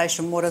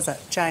conversation, what is it?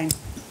 Jane?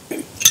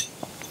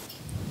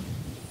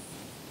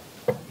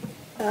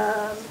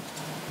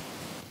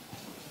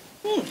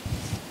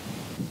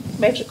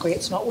 Magically,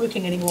 it's not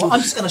working anymore.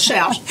 I'm just going to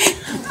shout.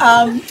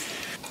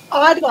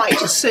 I'd like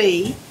to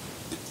see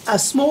a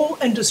small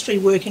industry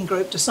working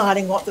group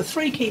deciding what the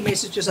three key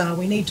messages are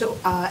we need to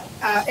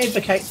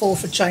advocate for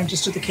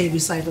changes to the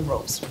KiwiSaver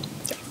rules.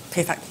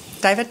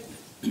 Perfect. David?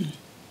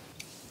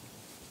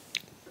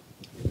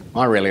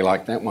 I really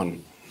like that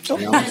one. To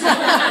be honest.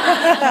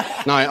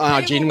 No,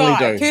 I genuinely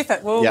do.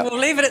 Perfect. We'll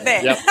leave it at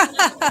that.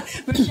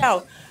 Yep.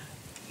 Michelle?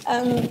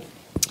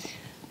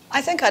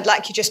 I think I'd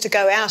like you just to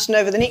go out and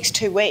over the next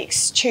 2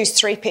 weeks choose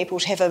 3 people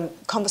to have a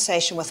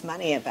conversation about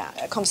money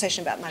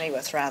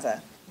with.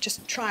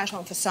 Just try it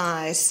on for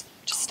size.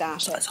 Just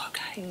start it. It's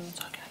okay. It's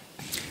okay.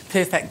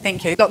 Perfect.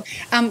 Thank you. Look,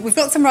 we've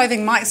got some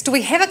roving mics. Do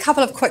we have a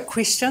couple of quick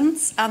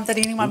questions that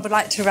anyone would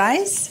like to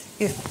raise?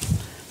 Yeah.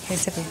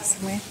 Please have it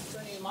somewhere.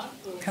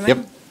 Come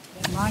in.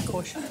 Mic,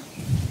 caution.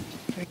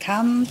 Here it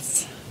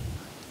comes.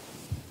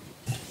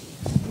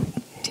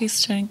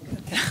 Testing.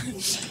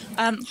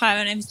 Hi,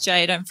 my name's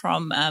Jade. I'm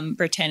from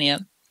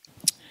Britannia.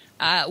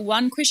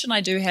 One question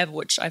I do have,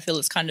 which I feel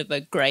is kind of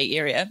a grey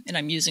area, and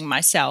I'm using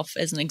myself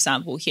as an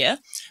example here.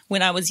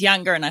 When I was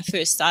younger and I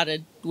first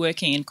started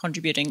working and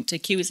contributing to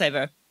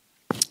KiwiSaver,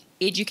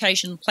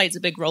 education plays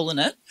a big role in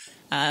it,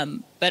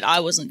 but I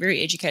wasn't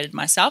very educated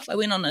myself. I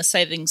went on a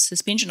savings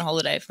suspension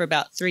holiday for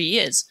about 3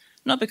 years,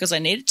 not because I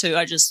needed to,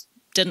 I just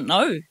didn't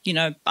know,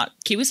 about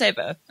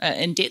KiwiSaver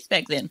in depth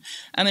back then.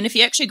 And if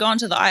you actually go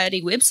onto the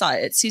IRD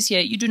website, it says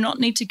here you do not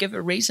need to give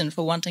a reason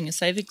for wanting a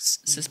savings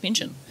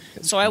suspension.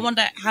 So I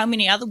wonder how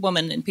many other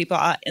women and people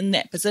are in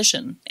that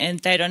position and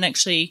they don't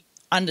actually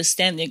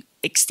understand the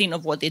extent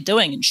of what they're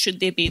doing. And should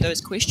there be those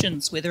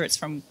questions, whether it's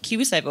from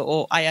KiwiSaver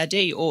or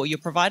IRD or your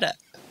provider,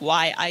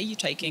 why are you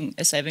taking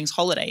a savings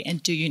holiday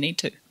and do you need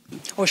to?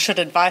 Or should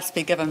advice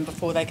be given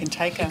before they can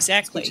take it?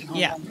 Exactly,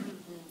 yeah.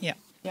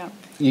 Yeah.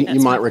 You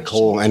might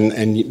recall, and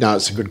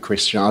it's a good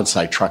question, I'd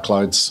say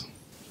truckloads.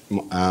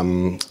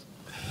 And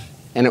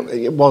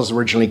it was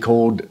originally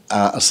called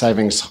a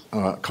savings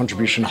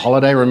contribution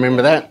holiday,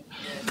 remember that?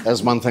 That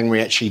was one thing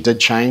we actually did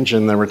change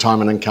in the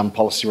Retirement Income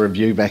Policy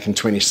Review back in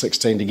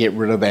 2016 to get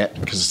rid of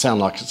that, because it sounds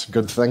like it's a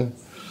good thing.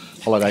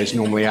 Holidays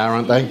normally are,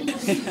 aren't they?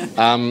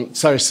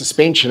 So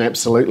suspension,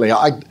 absolutely.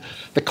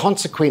 The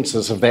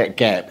consequences of that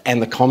gap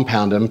and the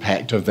compound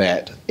impact of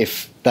that,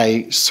 if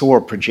they saw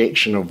a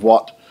projection of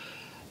what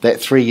that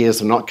 3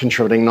 years of not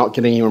contributing, not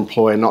getting your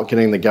employer, not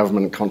getting the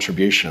government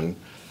contribution,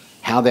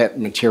 how that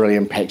materially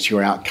impacts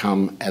your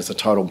outcome as a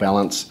total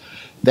balance,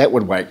 that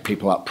would wake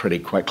people up pretty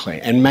quickly.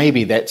 And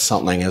maybe that's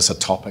something as a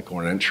topic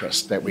or an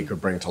interest that we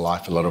could bring to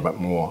life a little bit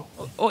more.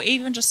 Or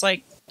even just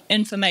like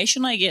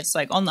information, I guess,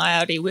 like on the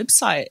IRD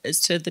website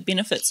as to the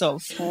benefits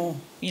of,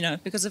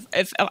 because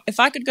if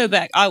I could go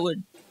back, I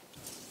would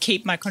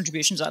keep my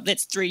contributions up.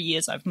 That's 3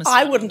 years I've missed.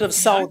 I wouldn't have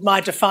sold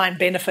my defined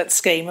benefit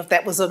scheme if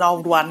that was an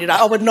old one.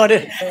 I would not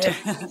have.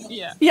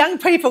 Young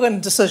people in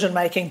decision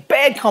making,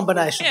 bad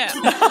combination. Yeah.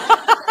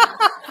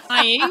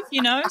 Naive,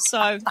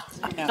 so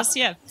just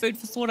food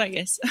for thought, I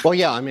guess. Well,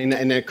 yeah,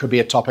 and it could be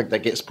a topic that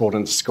gets brought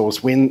into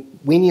schools when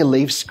you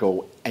leave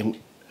school and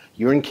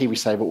you're in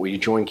KiwiSaver or you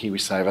join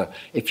KiwiSaver.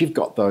 If you've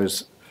got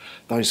those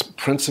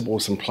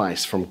principles in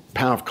place, from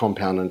power of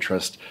compound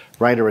interest,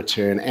 rate of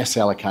return,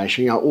 asset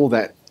allocation, all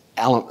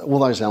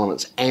those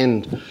elements,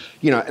 and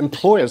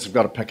employers have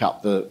got to pick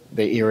up the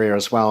area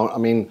as well.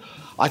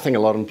 I think a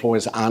lot of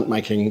employers aren't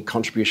making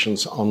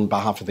contributions on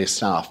behalf of their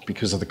staff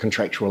because of the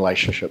contractual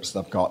relationships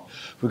they've got.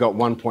 We've got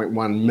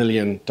 1.1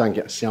 million.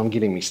 I'm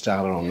getting me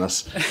started on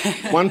this.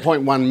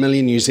 1.1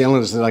 million New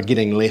Zealanders that are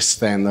getting less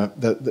than the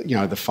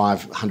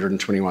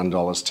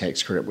 $521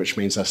 tax credit, which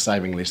means they're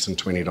saving less than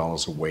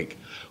 $20 a week.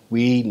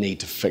 We need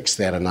to fix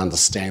that and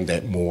understand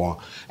that more,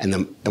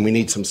 and we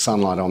need some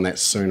sunlight on that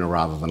sooner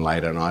rather than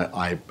later. And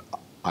I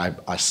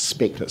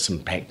suspect it's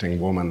impacting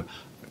women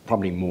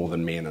probably more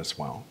than men as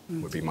well,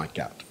 would be my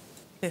gut.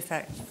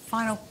 Perfect.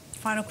 Final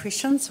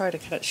question. Sorry to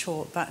cut it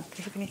short, but do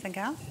you have anything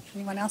else?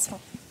 Anyone else?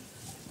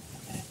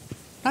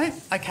 No?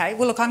 Okay.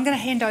 Well, look, I'm going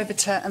to hand over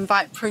to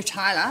invite Prue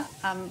Tyler,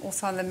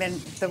 also on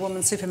the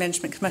Women's Super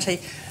Management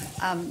Committee,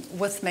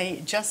 with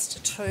me,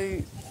 just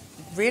to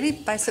really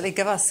basically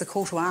give us the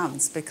call to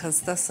arms,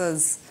 because this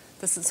is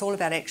all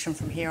about action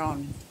from here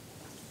on.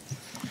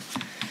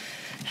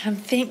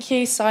 Thank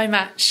you so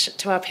much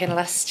to our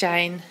panellists,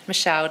 Jane,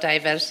 Michelle,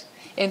 David,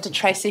 and to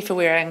Tracey for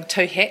wearing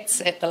two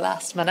hats at the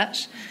last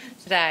minute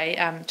today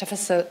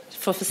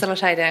for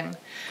facilitating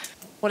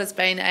what has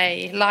been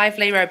a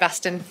lively,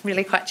 robust and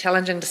really quite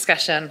challenging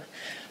discussion,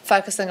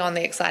 focusing on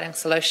the exciting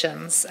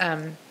solutions.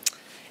 And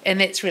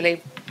that's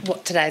really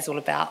what today's all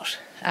about,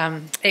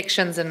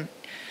 actions and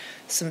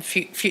some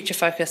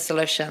future-focused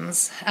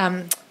solutions.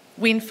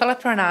 When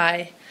Philippa and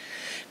I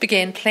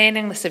began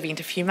planning this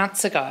event a few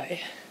months ago,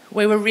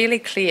 we were really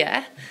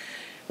clear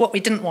what we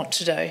didn't want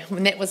to do,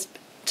 and that was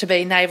to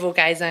be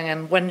navel-gazing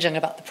and whinging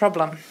about the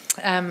problem.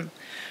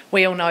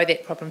 We all know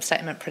that problem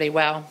statement pretty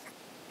well.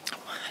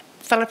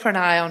 Philippa and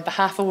I, on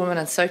behalf of Women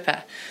in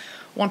Super,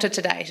 wanted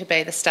today to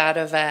be the start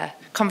of a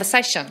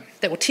conversation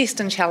that will test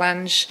and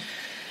challenge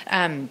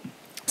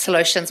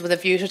solutions with a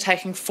view to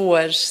taking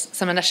forward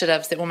some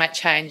initiatives that will make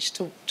change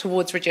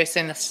towards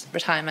reducing this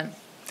retirement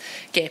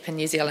gap in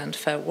New Zealand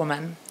for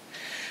women.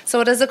 So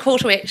it is a call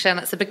to action,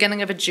 it's the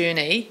beginning of a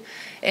journey,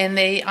 and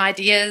the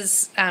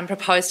ideas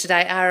proposed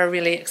today are a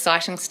really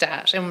exciting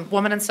start, and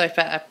Women in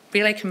Super are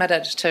really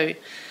committed to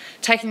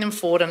taking them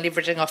forward and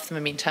leveraging off the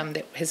momentum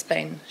that has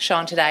been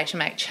shown today to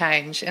make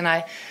change. And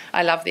I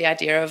love the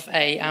idea of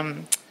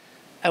an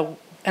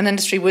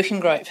industry working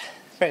group,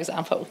 for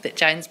example, that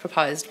Jane's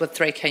proposed with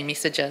 3 key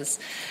messages.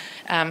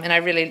 And I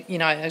really,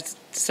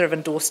 sort of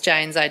endorse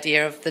Jane's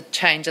idea of the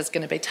change is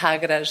going to be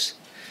targeted,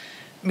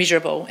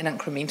 measurable and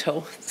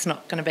incremental. It's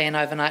not going to be an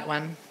overnight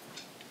one.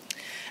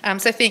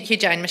 So thank you,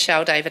 Jane,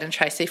 Michelle, David and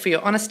Tracey, for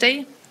your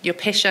honesty, your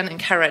passion and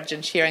courage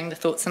in sharing the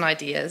thoughts and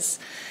ideas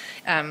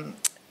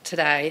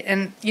today.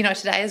 And,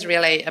 today is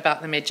really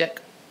about the magic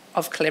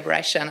of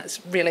collaboration.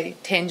 It's really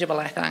tangible,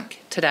 I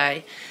think,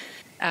 today.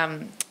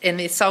 And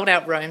the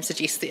sold-out room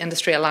suggests the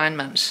industry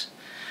alignment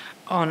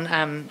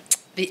on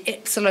the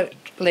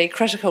absolutely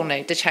critical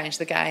need to change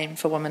the game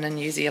for women in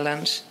New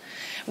Zealand.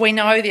 We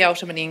know the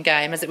ultimate end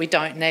game is that we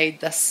don't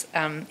need this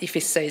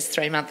FSC's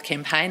 3-month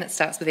campaign, it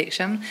starts with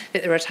action,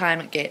 that the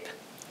retirement gap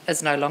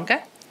is no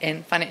longer,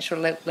 and financial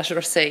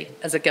literacy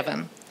is a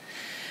given.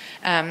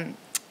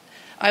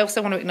 I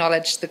also want to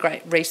acknowledge the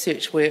great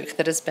research work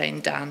that has been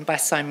done by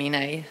so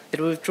many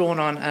that we've drawn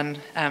on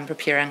in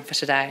preparing for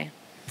today.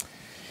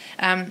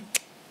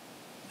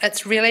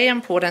 It's really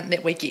important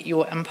that we get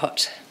your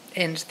input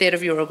and that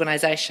of your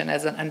organisation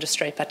as an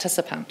industry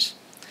participant.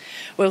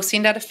 We'll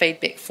send out a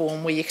feedback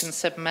form where you can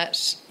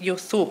submit your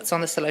thoughts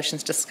on the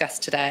solutions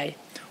discussed today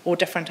or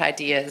different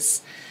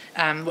ideas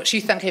which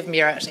you think have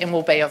merit and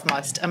will be of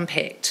most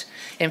impact,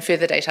 and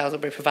further details will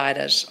be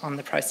provided on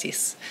the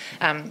process.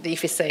 The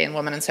FSC and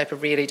Women in Super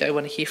really do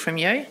want to hear from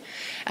you.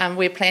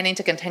 We're planning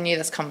to continue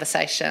this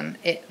conversation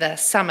at the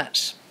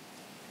summit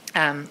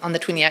on the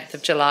 28th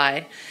of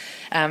July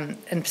in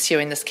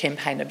pursuing this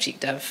campaign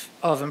objective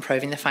of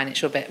improving the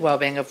financial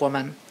wellbeing of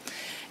women.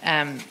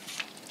 And,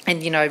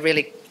 you know,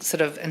 really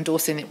sort of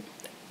endorsing that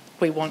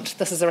we want,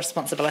 this is a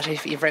responsibility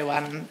for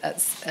everyone.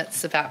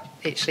 It's about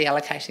actually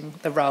allocating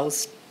the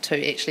roles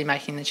to actually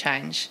making the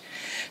change.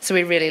 So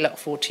we really look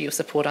forward to your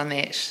support on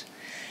that.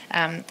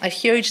 A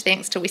huge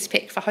thanks to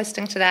Westpac for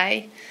hosting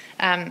today,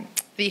 the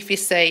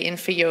FSC, and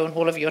for you and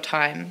all of your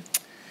time.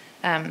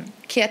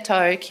 Kia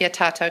tau, kia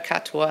tātou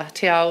katoa,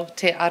 te ao,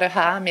 te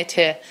aroha, me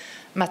te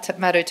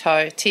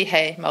marutau, te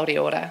he,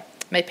 Māori ora.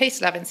 May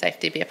peace, love and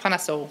safety be upon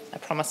us all, a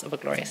promise of a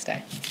glorious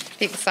day.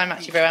 Thanks so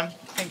much, everyone.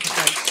 Thank you,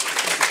 Trace.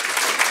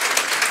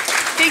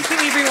 Thank you,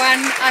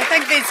 everyone. I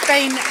think there's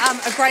been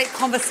a great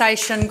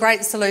conversation,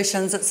 great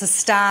solutions. It's a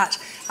start.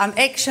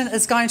 Action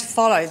is going to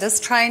follow. This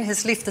train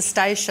has left the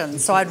station,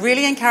 so I'd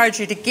really encourage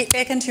you to get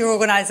back into your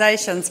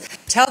organisations,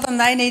 tell them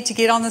they need to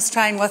get on this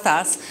train with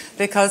us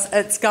because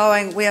it's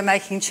going, we are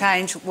making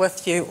change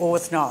with you or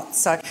with not.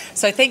 So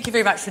thank you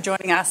very much for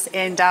joining us,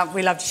 and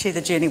we love to share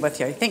the journey with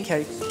you. Thank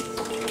you.